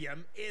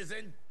William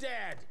isn't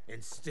dead.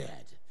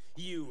 Instead,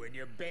 you and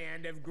your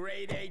band of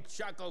grade-A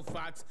chuckle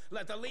fucks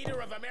let the leader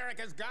of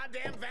America's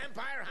goddamn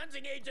vampire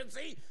hunting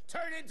agency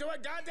turn into a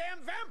goddamn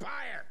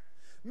vampire!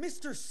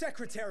 Mr.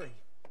 Secretary,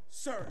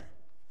 sir,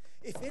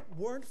 if it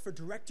weren't for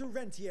Director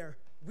Rentier,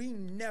 we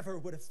never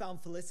would have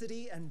found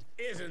Felicity and...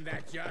 Isn't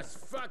that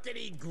just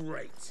fuckity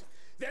great?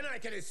 Then I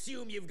can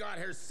assume you've got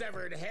her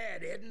severed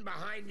head hidden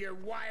behind your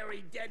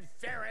wiry dead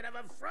ferret of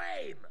a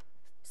frame!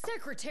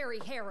 Secretary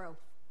Harrow.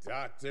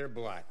 Dr.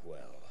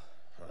 Blackwell.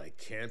 I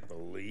can't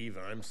believe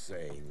I'm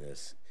saying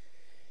this.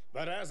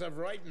 But as of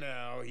right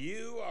now,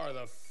 you are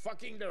the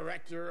fucking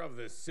director of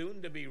the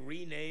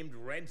soon-to-be-renamed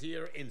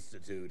Rentier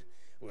Institute,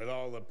 with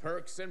all the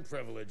perks and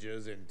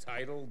privileges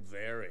entitled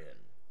therein.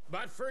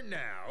 But for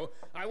now,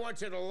 I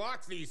want you to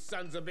lock these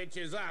sons of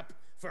bitches up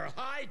for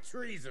high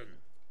treason.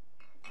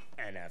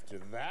 And after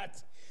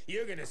that,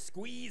 you're gonna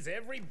squeeze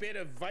every bit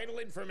of vital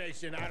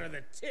information out of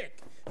the tick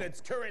that's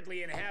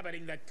currently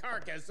inhabiting the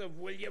carcass of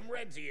William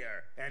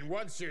Rentier. And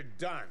once you're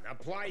done,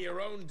 apply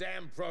your own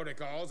damn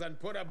protocols and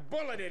put a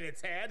bullet in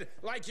its head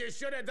like you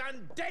should have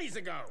done days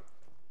ago.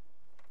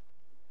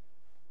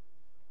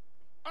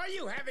 Are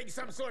you having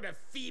some sort of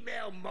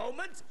female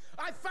moment?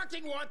 I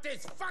fucking want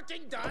this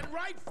fucking done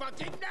right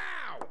fucking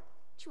now!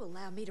 Would you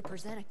allow me to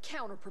present a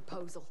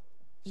counter-proposal?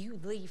 You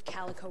leave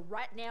Calico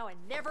right now and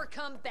never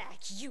come back,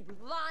 you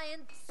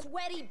lying,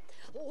 sweaty,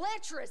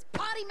 lecherous,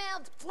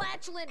 potty-mouthed,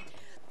 flatulent,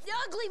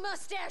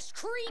 ugly-mustached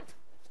creep!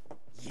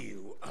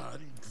 You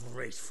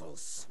ungrateful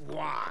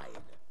swine!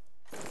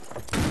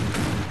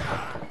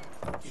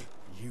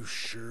 You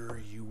sure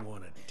you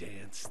want to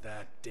dance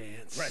that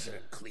dance?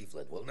 President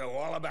Cleveland will know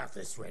all about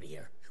this right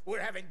here.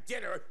 We're having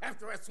dinner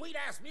after a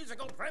sweet-ass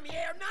musical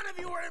premiere none of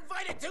you were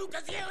invited to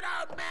because you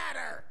don't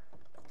matter!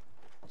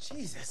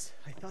 Jesus,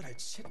 I thought I'd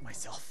shit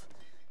myself.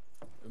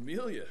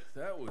 Amelia,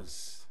 that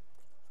was...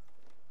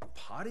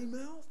 potty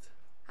mouth?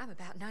 I'm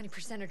about 90%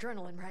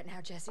 adrenaline right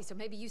now, Jesse, so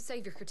maybe you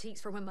save your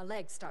critiques for when my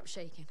legs stop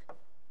shaking.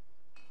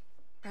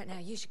 Right now,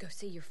 you should go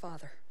see your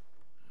father.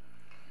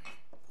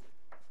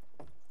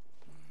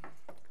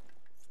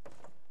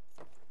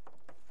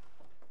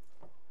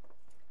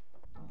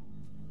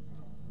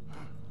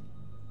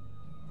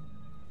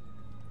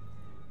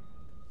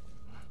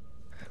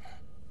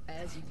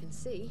 As you can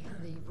see,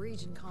 the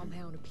region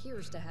compound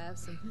appears to have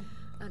some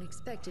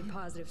unexpected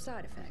positive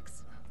side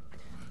effects.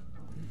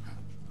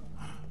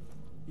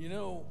 You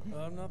know,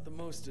 I'm not the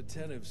most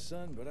attentive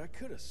son, but I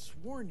could have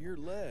sworn your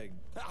leg...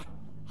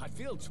 I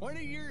feel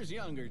 20 years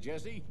younger,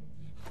 Jesse.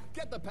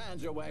 Get the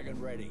Panzer wagon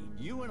ready.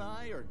 You and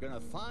I are gonna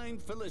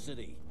find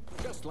Felicity,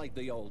 just like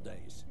the old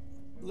days.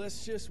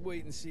 Let's just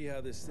wait and see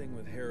how this thing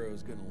with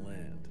Harrow's gonna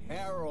land.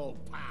 Harrow,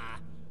 pa!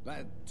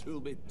 That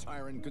two-bit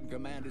tyrant could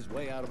command his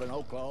way out of an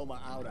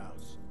Oklahoma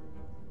outhouse.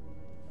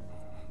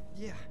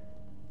 Yeah.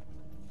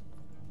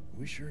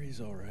 We sure he's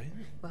all right?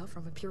 Well,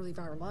 from a purely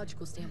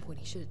virological standpoint,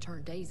 he should have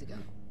turned days ago.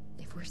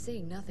 If we're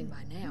seeing nothing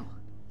by now,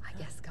 I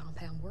guess the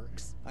compound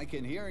works. I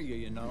can hear you,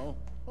 you know.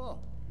 Oh,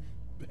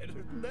 better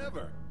than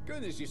ever.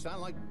 Goodness, you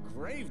sound like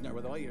Gravener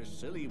with all your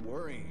silly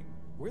worrying.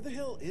 Where the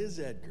hell is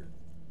Edgar?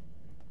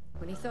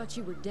 When he thought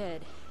you were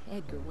dead,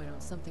 Edgar went on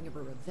something of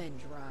a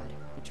revenge ride.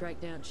 He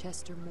tracked down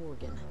Chester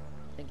Morgan,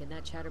 thinking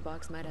that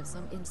chatterbox might have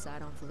some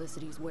insight on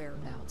Felicity's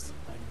whereabouts.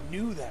 I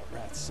knew that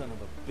rat son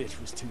of a bitch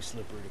was too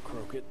slippery to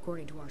croak it.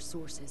 According to our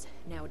sources,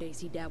 nowadays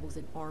he dabbles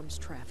in arms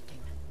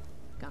trafficking.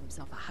 Got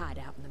himself a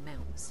hideout in the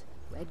mountains.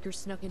 Edgar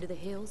snuck into the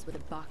hills with a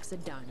box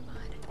of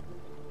dynamite.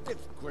 If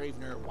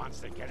Gravener wants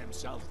to get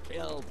himself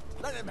killed,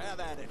 let him have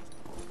at it.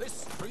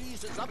 This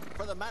trees is up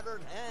for the matter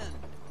at hand.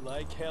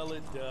 Like hell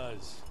it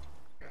does.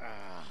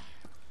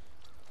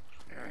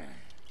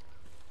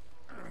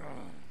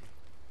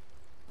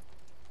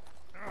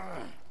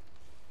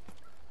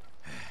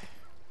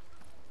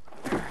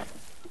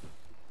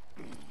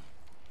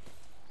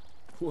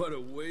 What a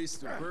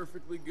waste of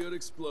perfectly good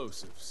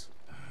explosives.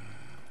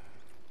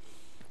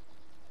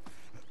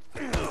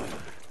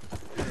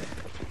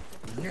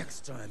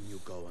 Next time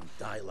you go and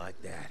die like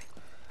that,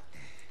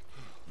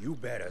 you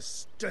better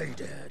stay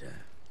dead.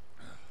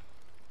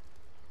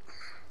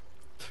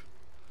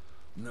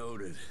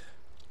 Noted.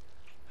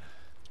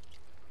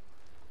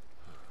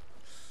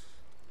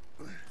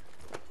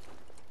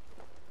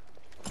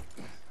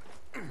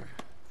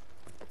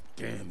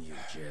 Damn you,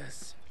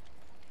 Jess.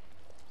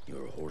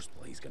 Your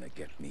horseplay's gonna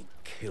get me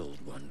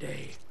killed one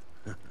day.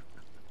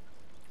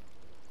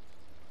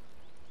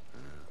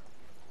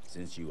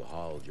 Since you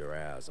hauled your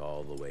ass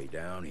all the way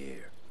down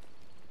here,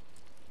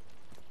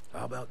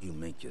 how about you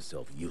make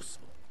yourself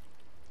useful?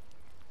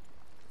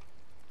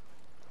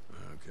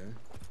 Okay.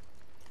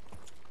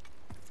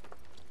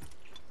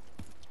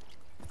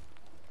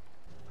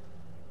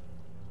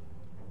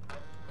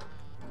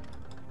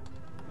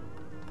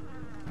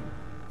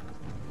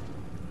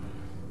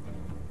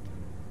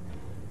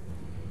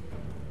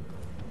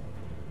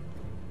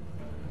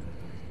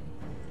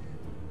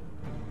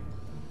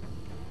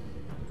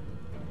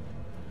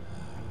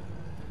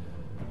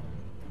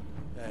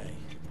 Hey,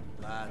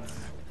 lads.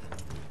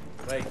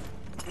 Wait.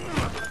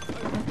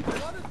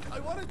 I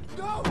want to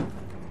go!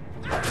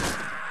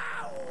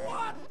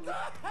 What the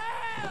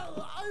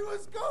hell? I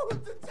was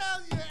going to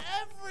tell you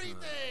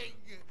everything!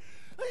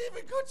 I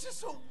even got you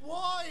some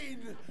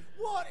wine!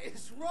 What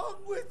is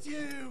wrong with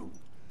you?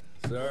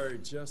 Sorry,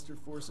 Chester,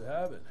 force of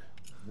habit.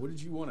 What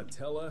did you want to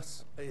tell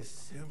us? I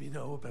assume you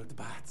know about the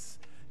bats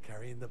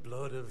carrying the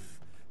blood of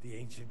the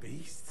ancient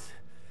beasts.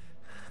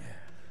 Yeah,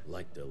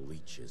 like the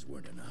leeches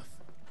weren't enough.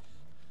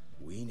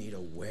 We need a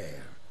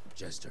where,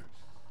 Chester.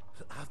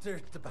 After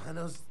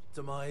Tabano's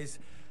demise,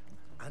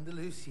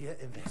 Andalusia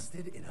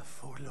invested in a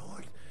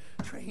forlorn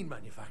train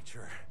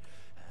manufacturer,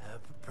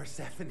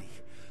 Persephone,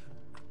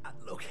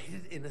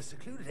 located in a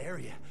secluded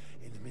area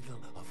in the middle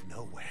of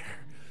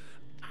nowhere.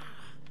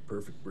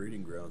 Perfect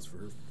breeding grounds for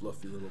her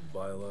fluffy little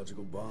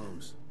biological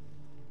bombs.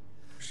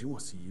 She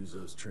wants to use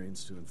those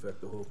trains to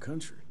infect the whole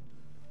country.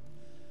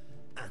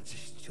 And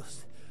she's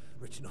just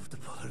rich enough to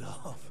pull it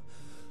off.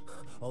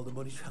 All the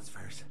money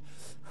transfers,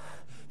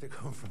 they're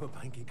coming from a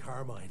bank in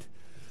Carmine.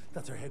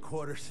 That's her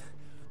headquarters.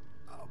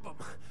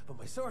 But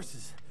my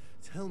sources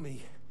tell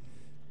me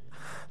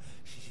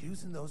she's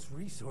using those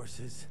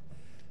resources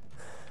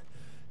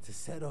to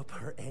set up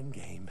her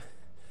endgame.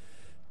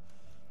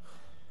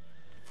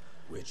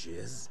 Which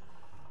is?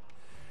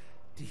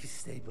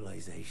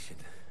 Destabilization.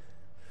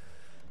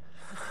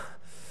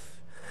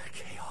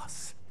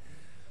 Chaos.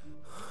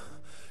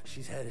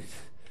 She's headed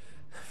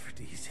for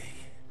DC.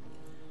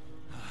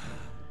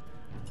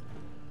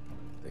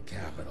 The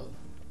capital.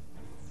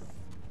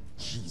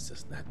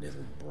 Jesus, that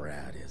little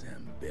brat is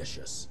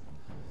ambitious.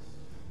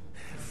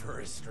 For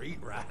a street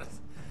rat.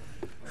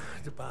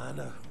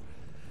 Debano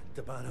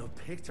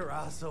picked her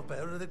ass up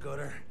out of the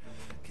gutter,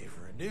 gave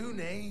her a new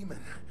name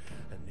and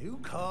a new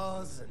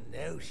cause, and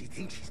now she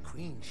thinks she's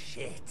queen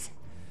shit.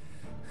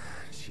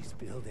 She's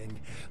building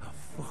a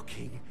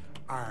fucking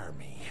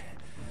army.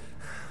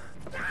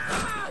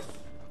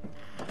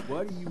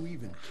 Why do you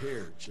even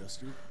care,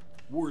 Chester?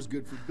 War's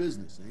good for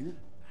business, ain't it?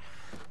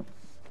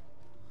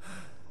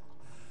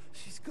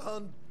 She's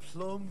gone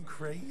plumb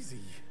crazy.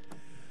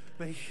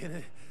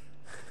 Making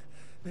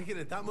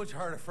it that much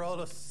harder for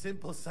all us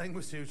simple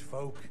sanguisuge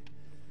folk.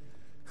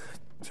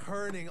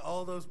 Turning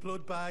all those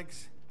blood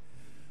bags.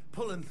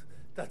 Pulling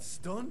that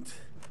stunt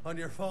on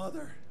your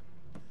father.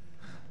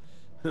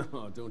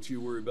 Oh, don't you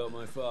worry about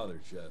my father,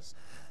 Chest.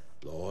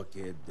 Lo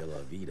orchid de la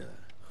vida.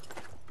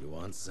 You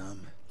want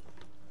some?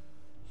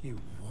 You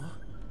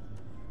what?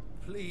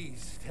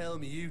 Please tell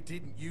me you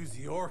didn't use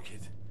the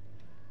orchid.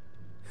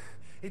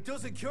 It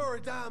doesn't cure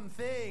a damn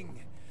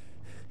thing.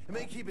 It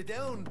may keep it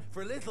down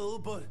for a little,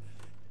 but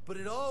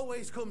it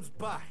always comes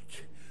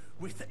back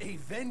with a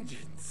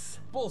vengeance.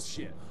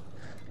 Bullshit.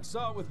 I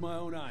saw it with my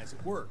own eyes.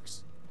 It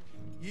works.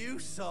 You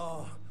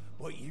saw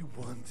what you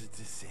wanted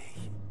to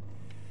see.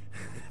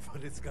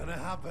 But it's gonna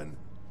happen.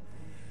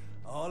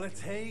 All it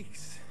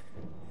takes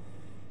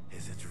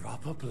is a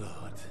drop of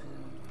blood.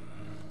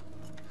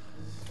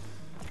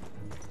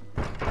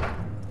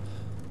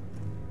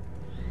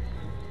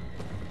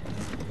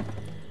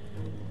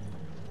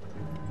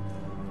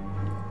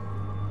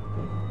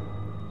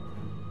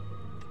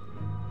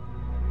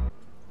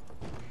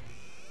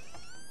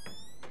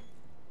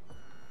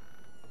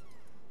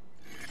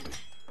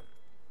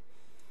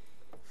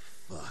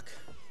 Fuck.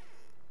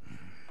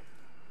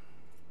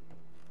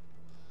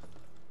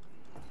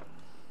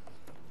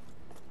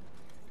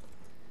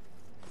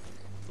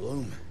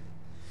 Bloom.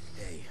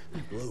 Hey,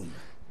 Bloom.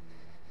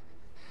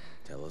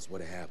 Tell us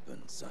what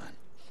happened, son.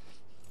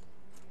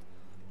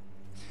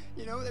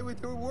 You know, they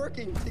were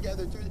working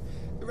together to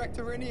erect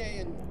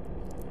Arinier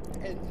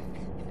and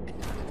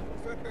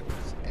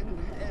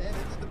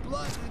the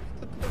blood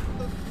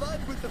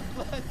with the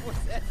blood was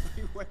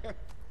everywhere.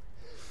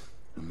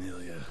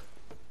 Amelia.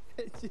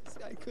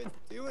 I couldn't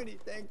do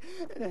anything.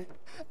 And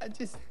I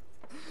just...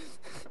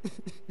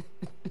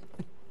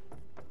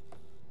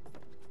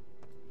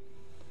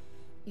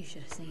 You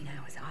should have seen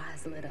how his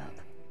eyes lit up.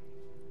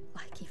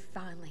 Like he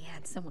finally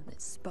had someone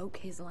that spoke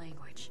his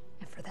language.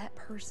 And for that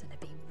person to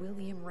be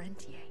William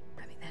Rentier,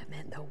 I mean, that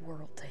meant the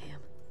world to him.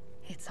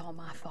 It's all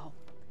my fault.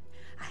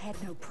 I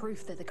had no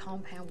proof that the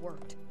compound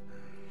worked.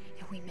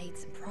 And we made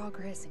some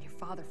progress and your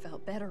father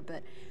felt better,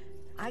 but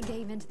I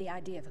gave in to the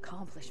idea of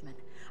accomplishment.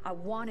 I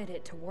wanted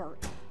it to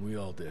work. We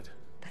all did.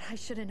 But I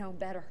should have known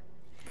better.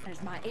 And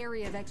it's my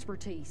area of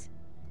expertise.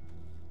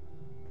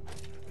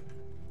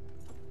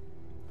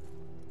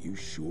 You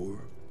sure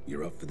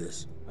you're up for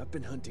this? I've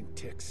been hunting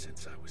ticks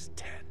since I was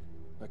 10.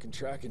 I can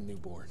track a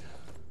newborn.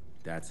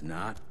 That's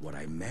not what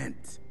I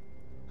meant.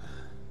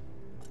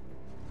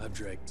 I've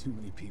dragged too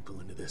many people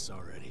into this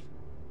already.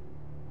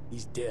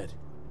 He's dead.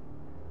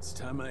 It's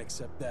time I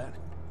accept that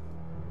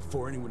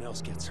before anyone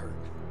else gets hurt.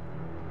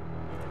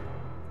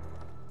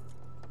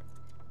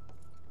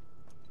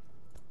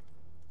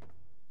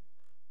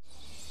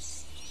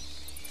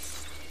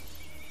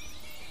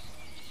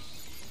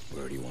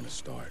 Where do you want to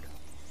start?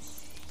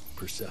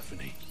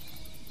 Persephone.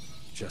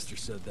 Chester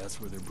said that's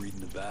where they're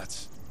breeding the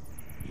bats.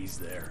 He's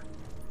there.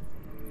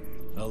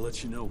 I'll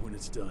let you know when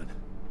it's done.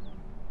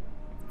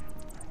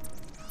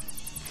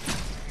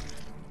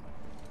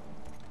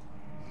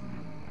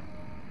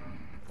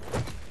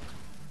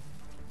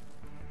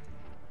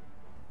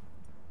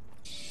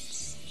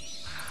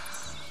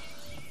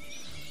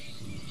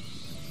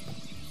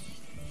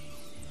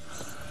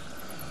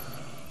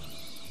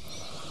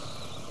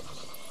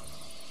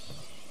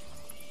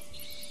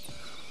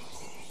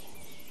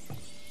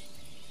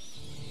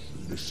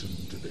 Listen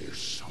to their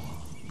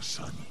song,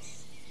 son.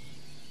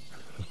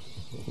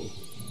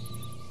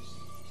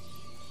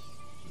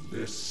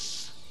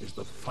 This is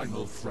the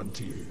final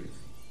frontier.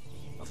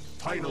 A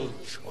final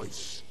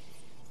choice.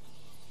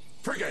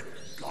 Forget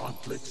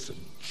gauntlets and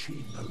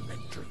cheap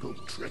electrical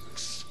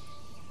tricks.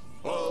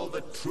 All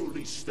that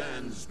truly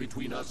stands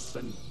between us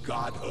and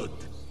godhood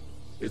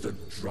is a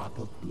drop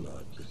of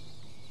blood.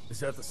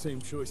 Is that the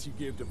same choice you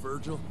gave to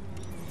Virgil?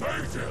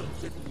 Virgil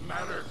didn't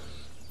matter.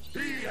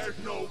 He had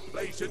no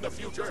place in the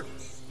future.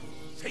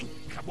 Think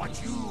of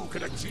what you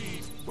can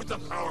achieve with the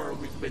power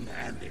we've been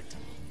handed.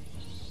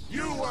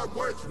 You are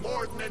worth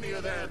more than any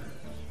of them.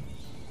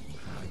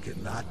 I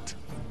cannot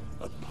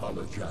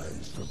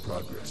apologize for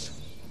progress.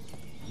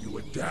 You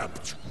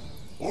adapt,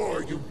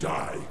 or you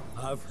die.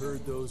 I've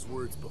heard those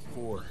words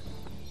before.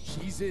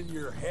 She's in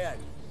your head.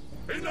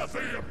 Enough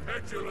of your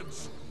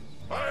petulance.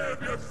 I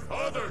am your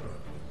father.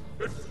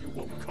 If you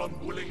won't come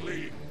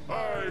willingly,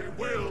 I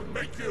will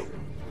make you.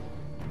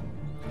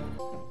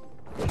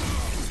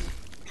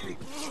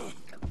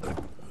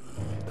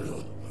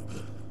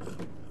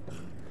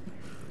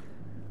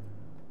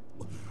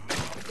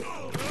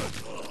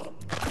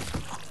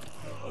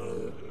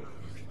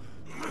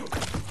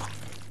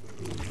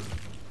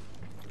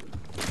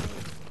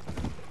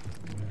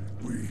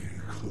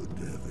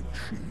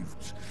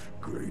 achieved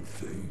great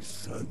things,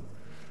 son.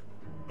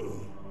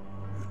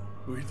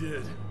 We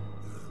did.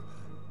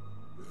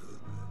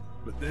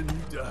 But then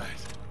you died.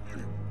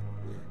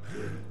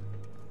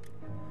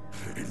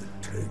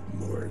 It'd take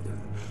more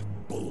than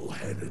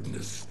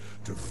bullheadedness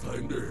to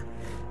find her.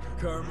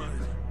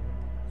 Carmine,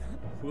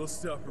 we'll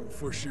stop her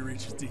before she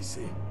reaches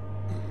DC.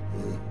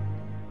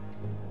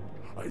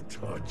 I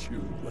taught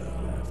you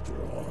well after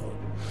all.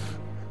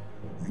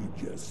 You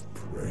just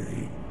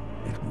pray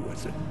it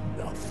was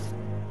enough.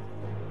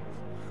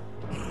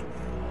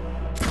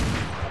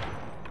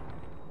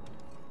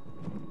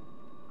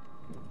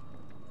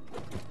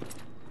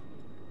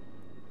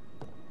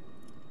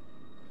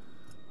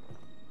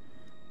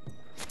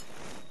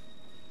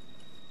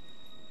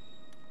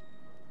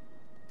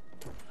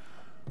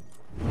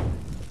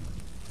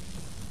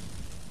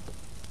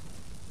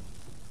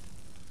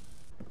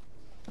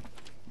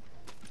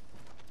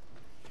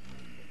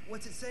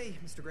 What's it say,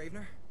 Mr.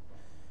 Gravener?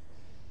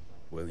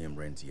 William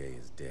Rentier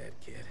is dead,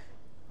 kid.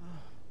 Oh.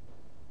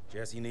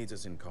 Jesse needs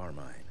us in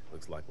Carmine.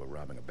 Looks like we're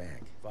robbing a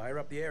bank. Fire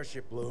up the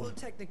airship, Bloom. Well,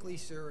 technically,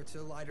 sir, it's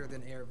a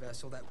lighter-than-air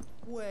vessel that...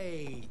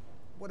 Wait,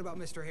 what about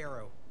Mr.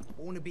 Harrow?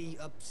 Won't it be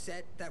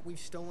upset that we've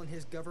stolen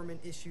his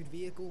government-issued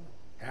vehicle?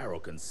 Harrow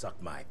can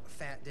suck my...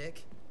 Fat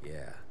dick?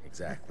 Yeah,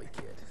 exactly,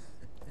 kid.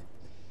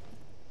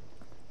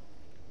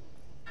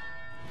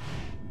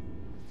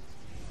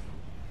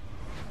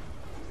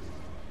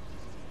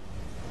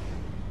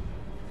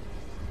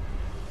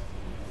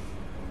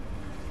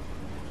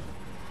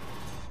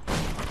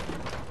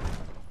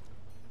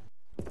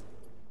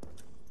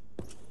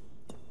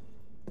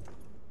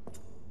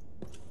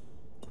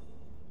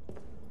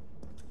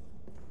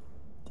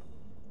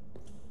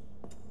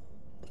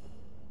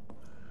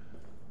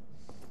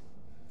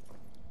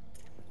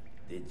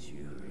 Did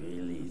you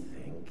really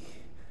think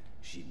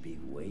she'd be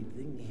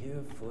waiting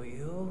here for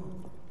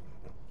you?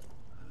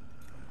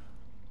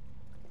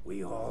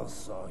 We all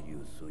saw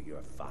you through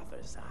your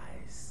father's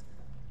eyes,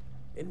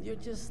 and you're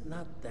just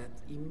not that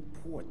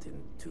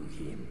important to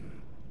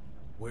him.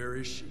 Where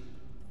is she?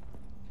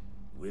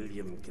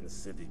 William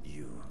considered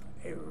you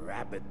a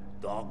rabid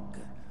dog.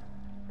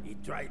 He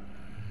tried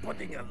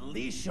putting a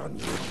leash on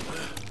you,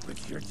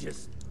 but you're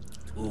just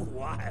too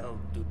wild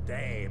to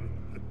tame.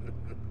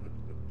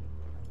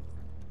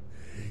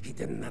 He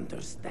didn't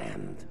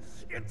understand.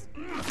 It's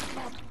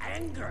not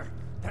anger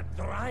that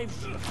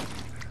drives you,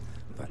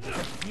 but the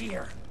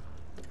fear.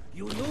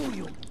 You knew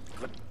you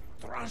could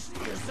trust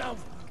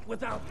yourself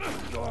without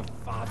your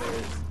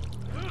father's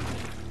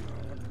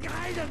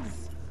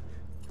guidance.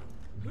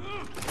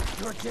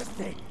 You're just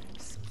a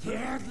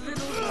scared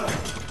little boy.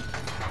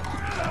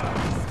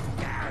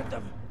 Scared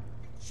of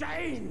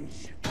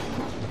change.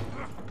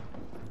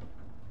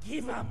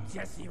 Give up,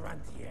 Jesse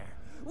Rentier.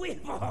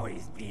 We've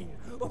always been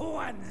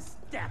one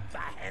step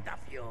ahead of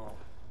you.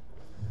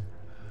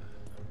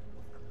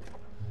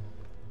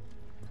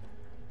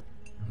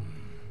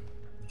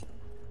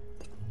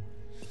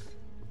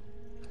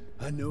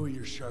 I know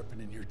you're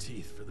sharpening your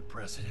teeth for the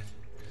president.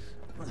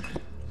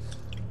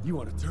 You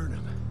want to turn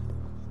him.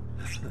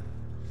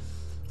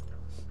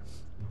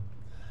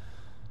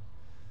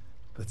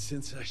 But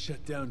since I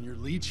shut down your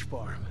leech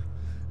farm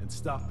and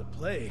stopped the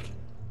plague,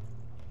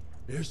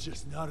 there's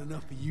just not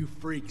enough of you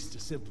freaks to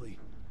simply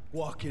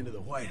walk into the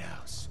White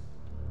House.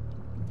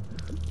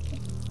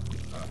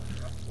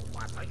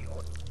 What are you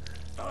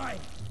doing?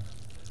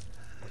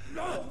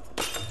 No!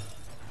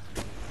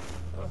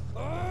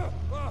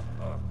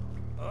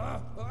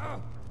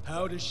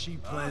 How does she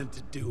plan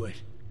to do it?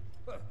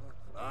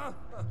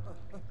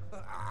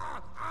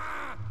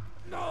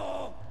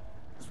 No!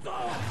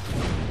 Stop!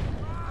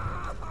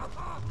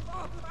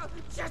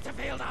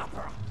 Chesterfield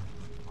Opera!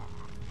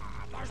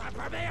 There's a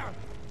premiere!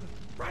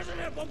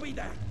 President will be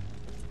there!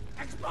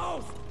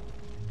 Exposed!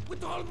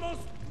 With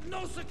almost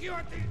no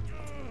security!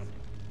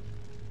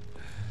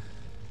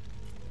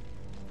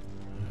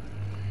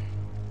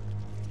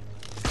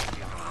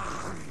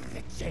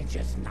 It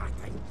changes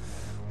nothing.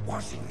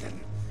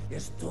 Washington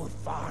is too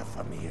far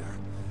from here.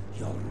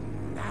 You'll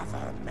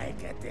never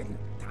make it in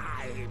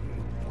time.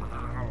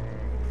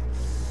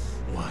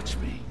 Watch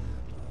me.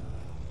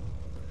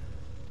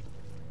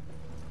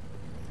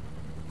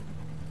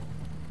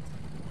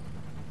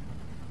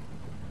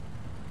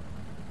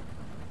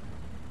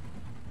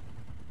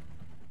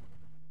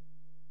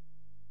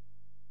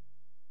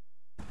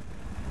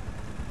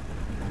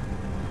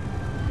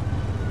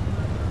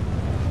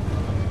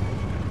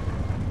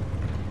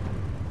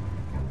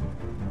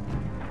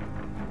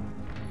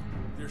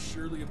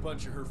 Surely a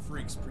bunch of her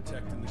freaks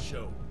protecting the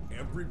show.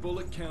 Every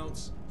bullet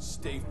counts.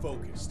 Stay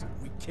focused.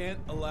 We can't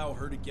allow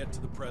her to get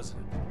to the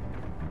president.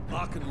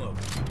 Lock and load.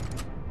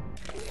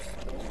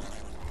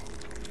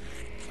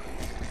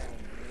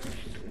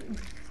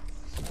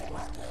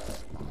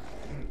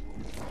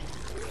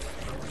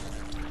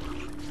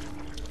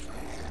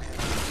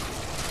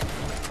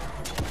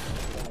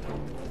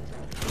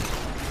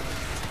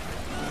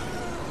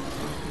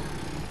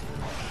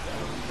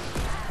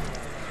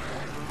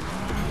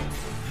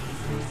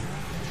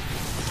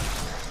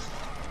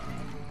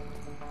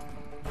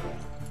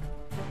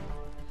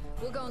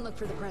 go and look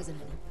for the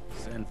president.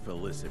 Send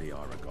Felicity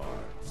our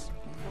regards.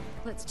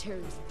 Let's tear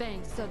these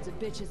fang sons of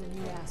bitches a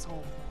new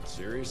asshole.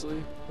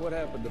 Seriously? What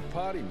happened to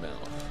Potty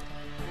Mouth?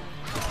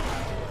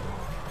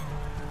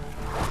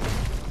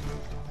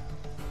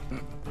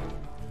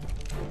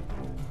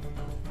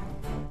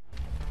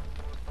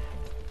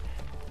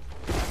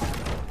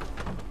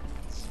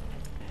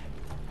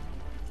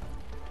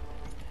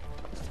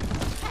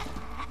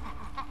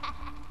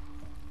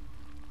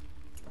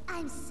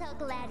 I'm so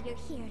glad you're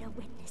here to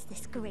witness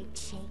this great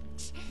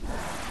change.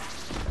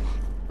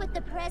 With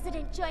the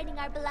president joining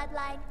our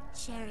bloodline,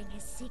 sharing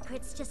his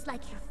secrets just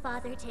like your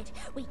father did,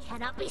 we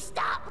cannot be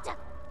stopped!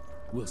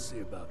 We'll see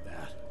about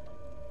that.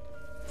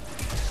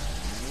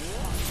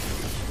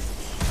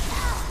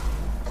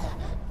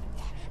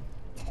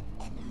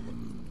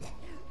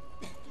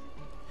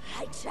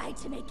 I tried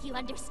to make you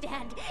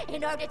understand.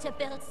 In order to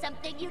build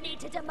something, you need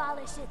to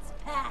demolish its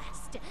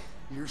past.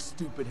 Your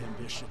stupid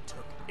ambition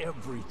took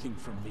everything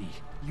from me.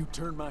 You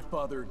turned my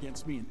father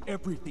against me and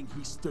everything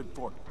he stood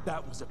for.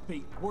 That was a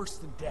fate worse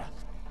than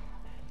death.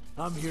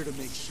 I'm here to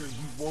make sure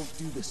you won't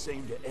do the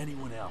same to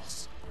anyone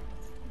else.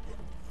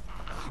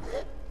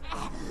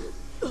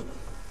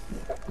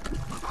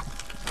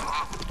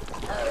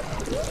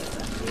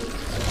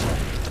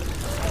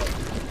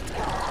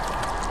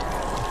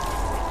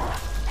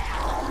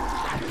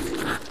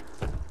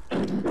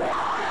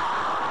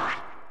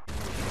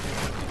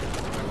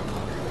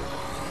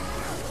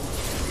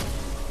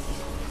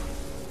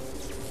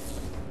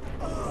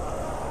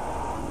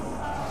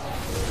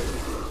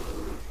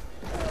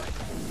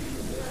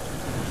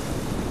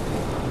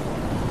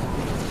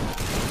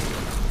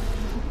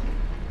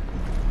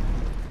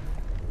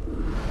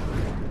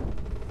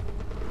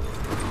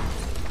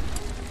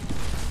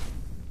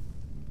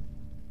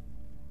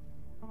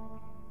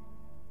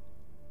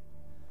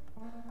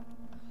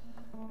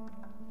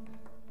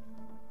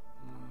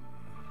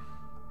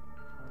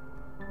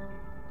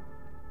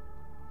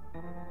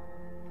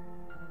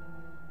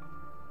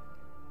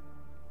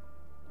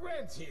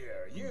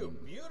 Here, you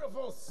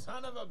beautiful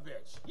son of a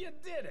bitch. You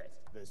did it.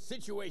 The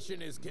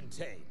situation is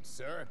contained,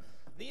 sir.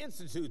 The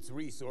Institute's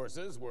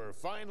resources were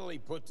finally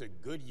put to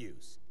good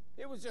use.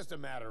 It was just a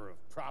matter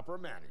of proper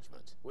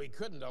management. We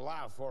couldn't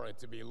allow for it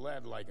to be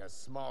led like a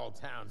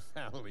small-town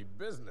family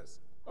business.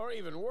 Or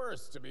even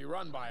worse, to be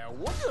run by a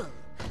woman.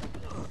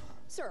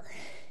 Sir,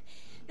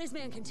 this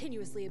man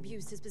continuously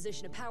abused his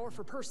position of power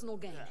for personal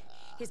gain.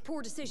 His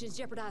poor decisions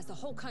jeopardized the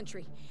whole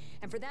country.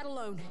 And for that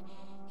alone,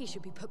 he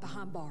should be put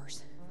behind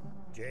bars.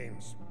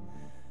 James,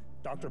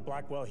 Dr.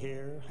 Blackwell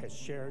here has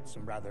shared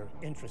some rather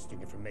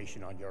interesting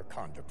information on your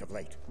conduct of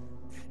late.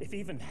 If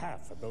even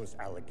half of those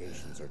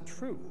allegations are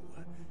true,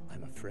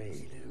 I'm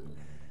afraid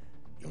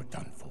you're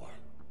done for.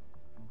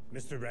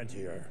 Mr.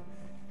 Rentier,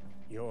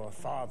 your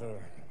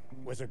father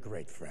was a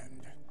great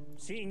friend.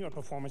 Seeing your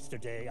performance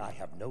today, I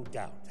have no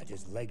doubt that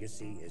his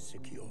legacy is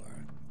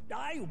secure.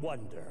 I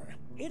wonder,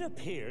 it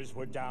appears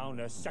we're down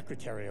a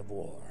Secretary of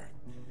War.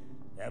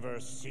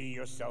 Ever see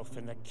yourself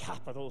in the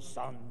Capitol,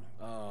 son?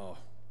 Oh,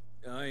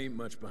 I ain't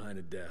much behind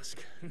a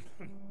desk.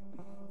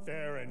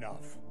 Fair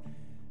enough.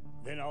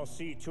 Then I'll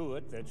see to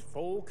it that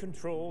full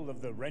control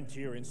of the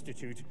Rentier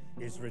Institute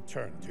is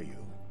returned to you.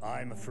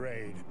 I'm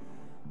afraid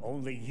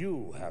only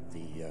you have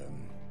the,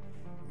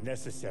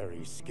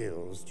 necessary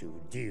skills to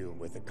deal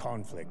with a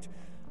conflict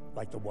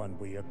like the one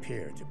we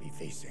appear to be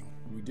facing.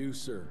 We do,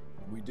 sir.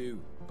 We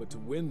do. But to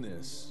win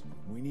this,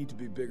 we need to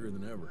be bigger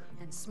than ever.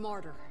 And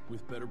smarter.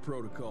 With better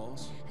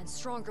protocols. And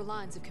stronger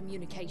lines of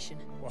communication.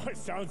 Well, it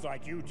sounds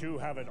like you two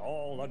have it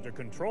all under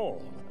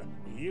control.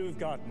 You've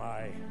got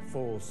my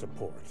full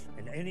support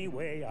in any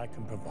way I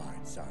can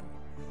provide, son.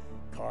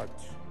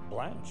 Carte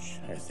blanche,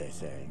 as they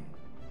say.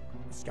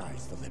 The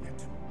sky's the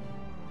limit.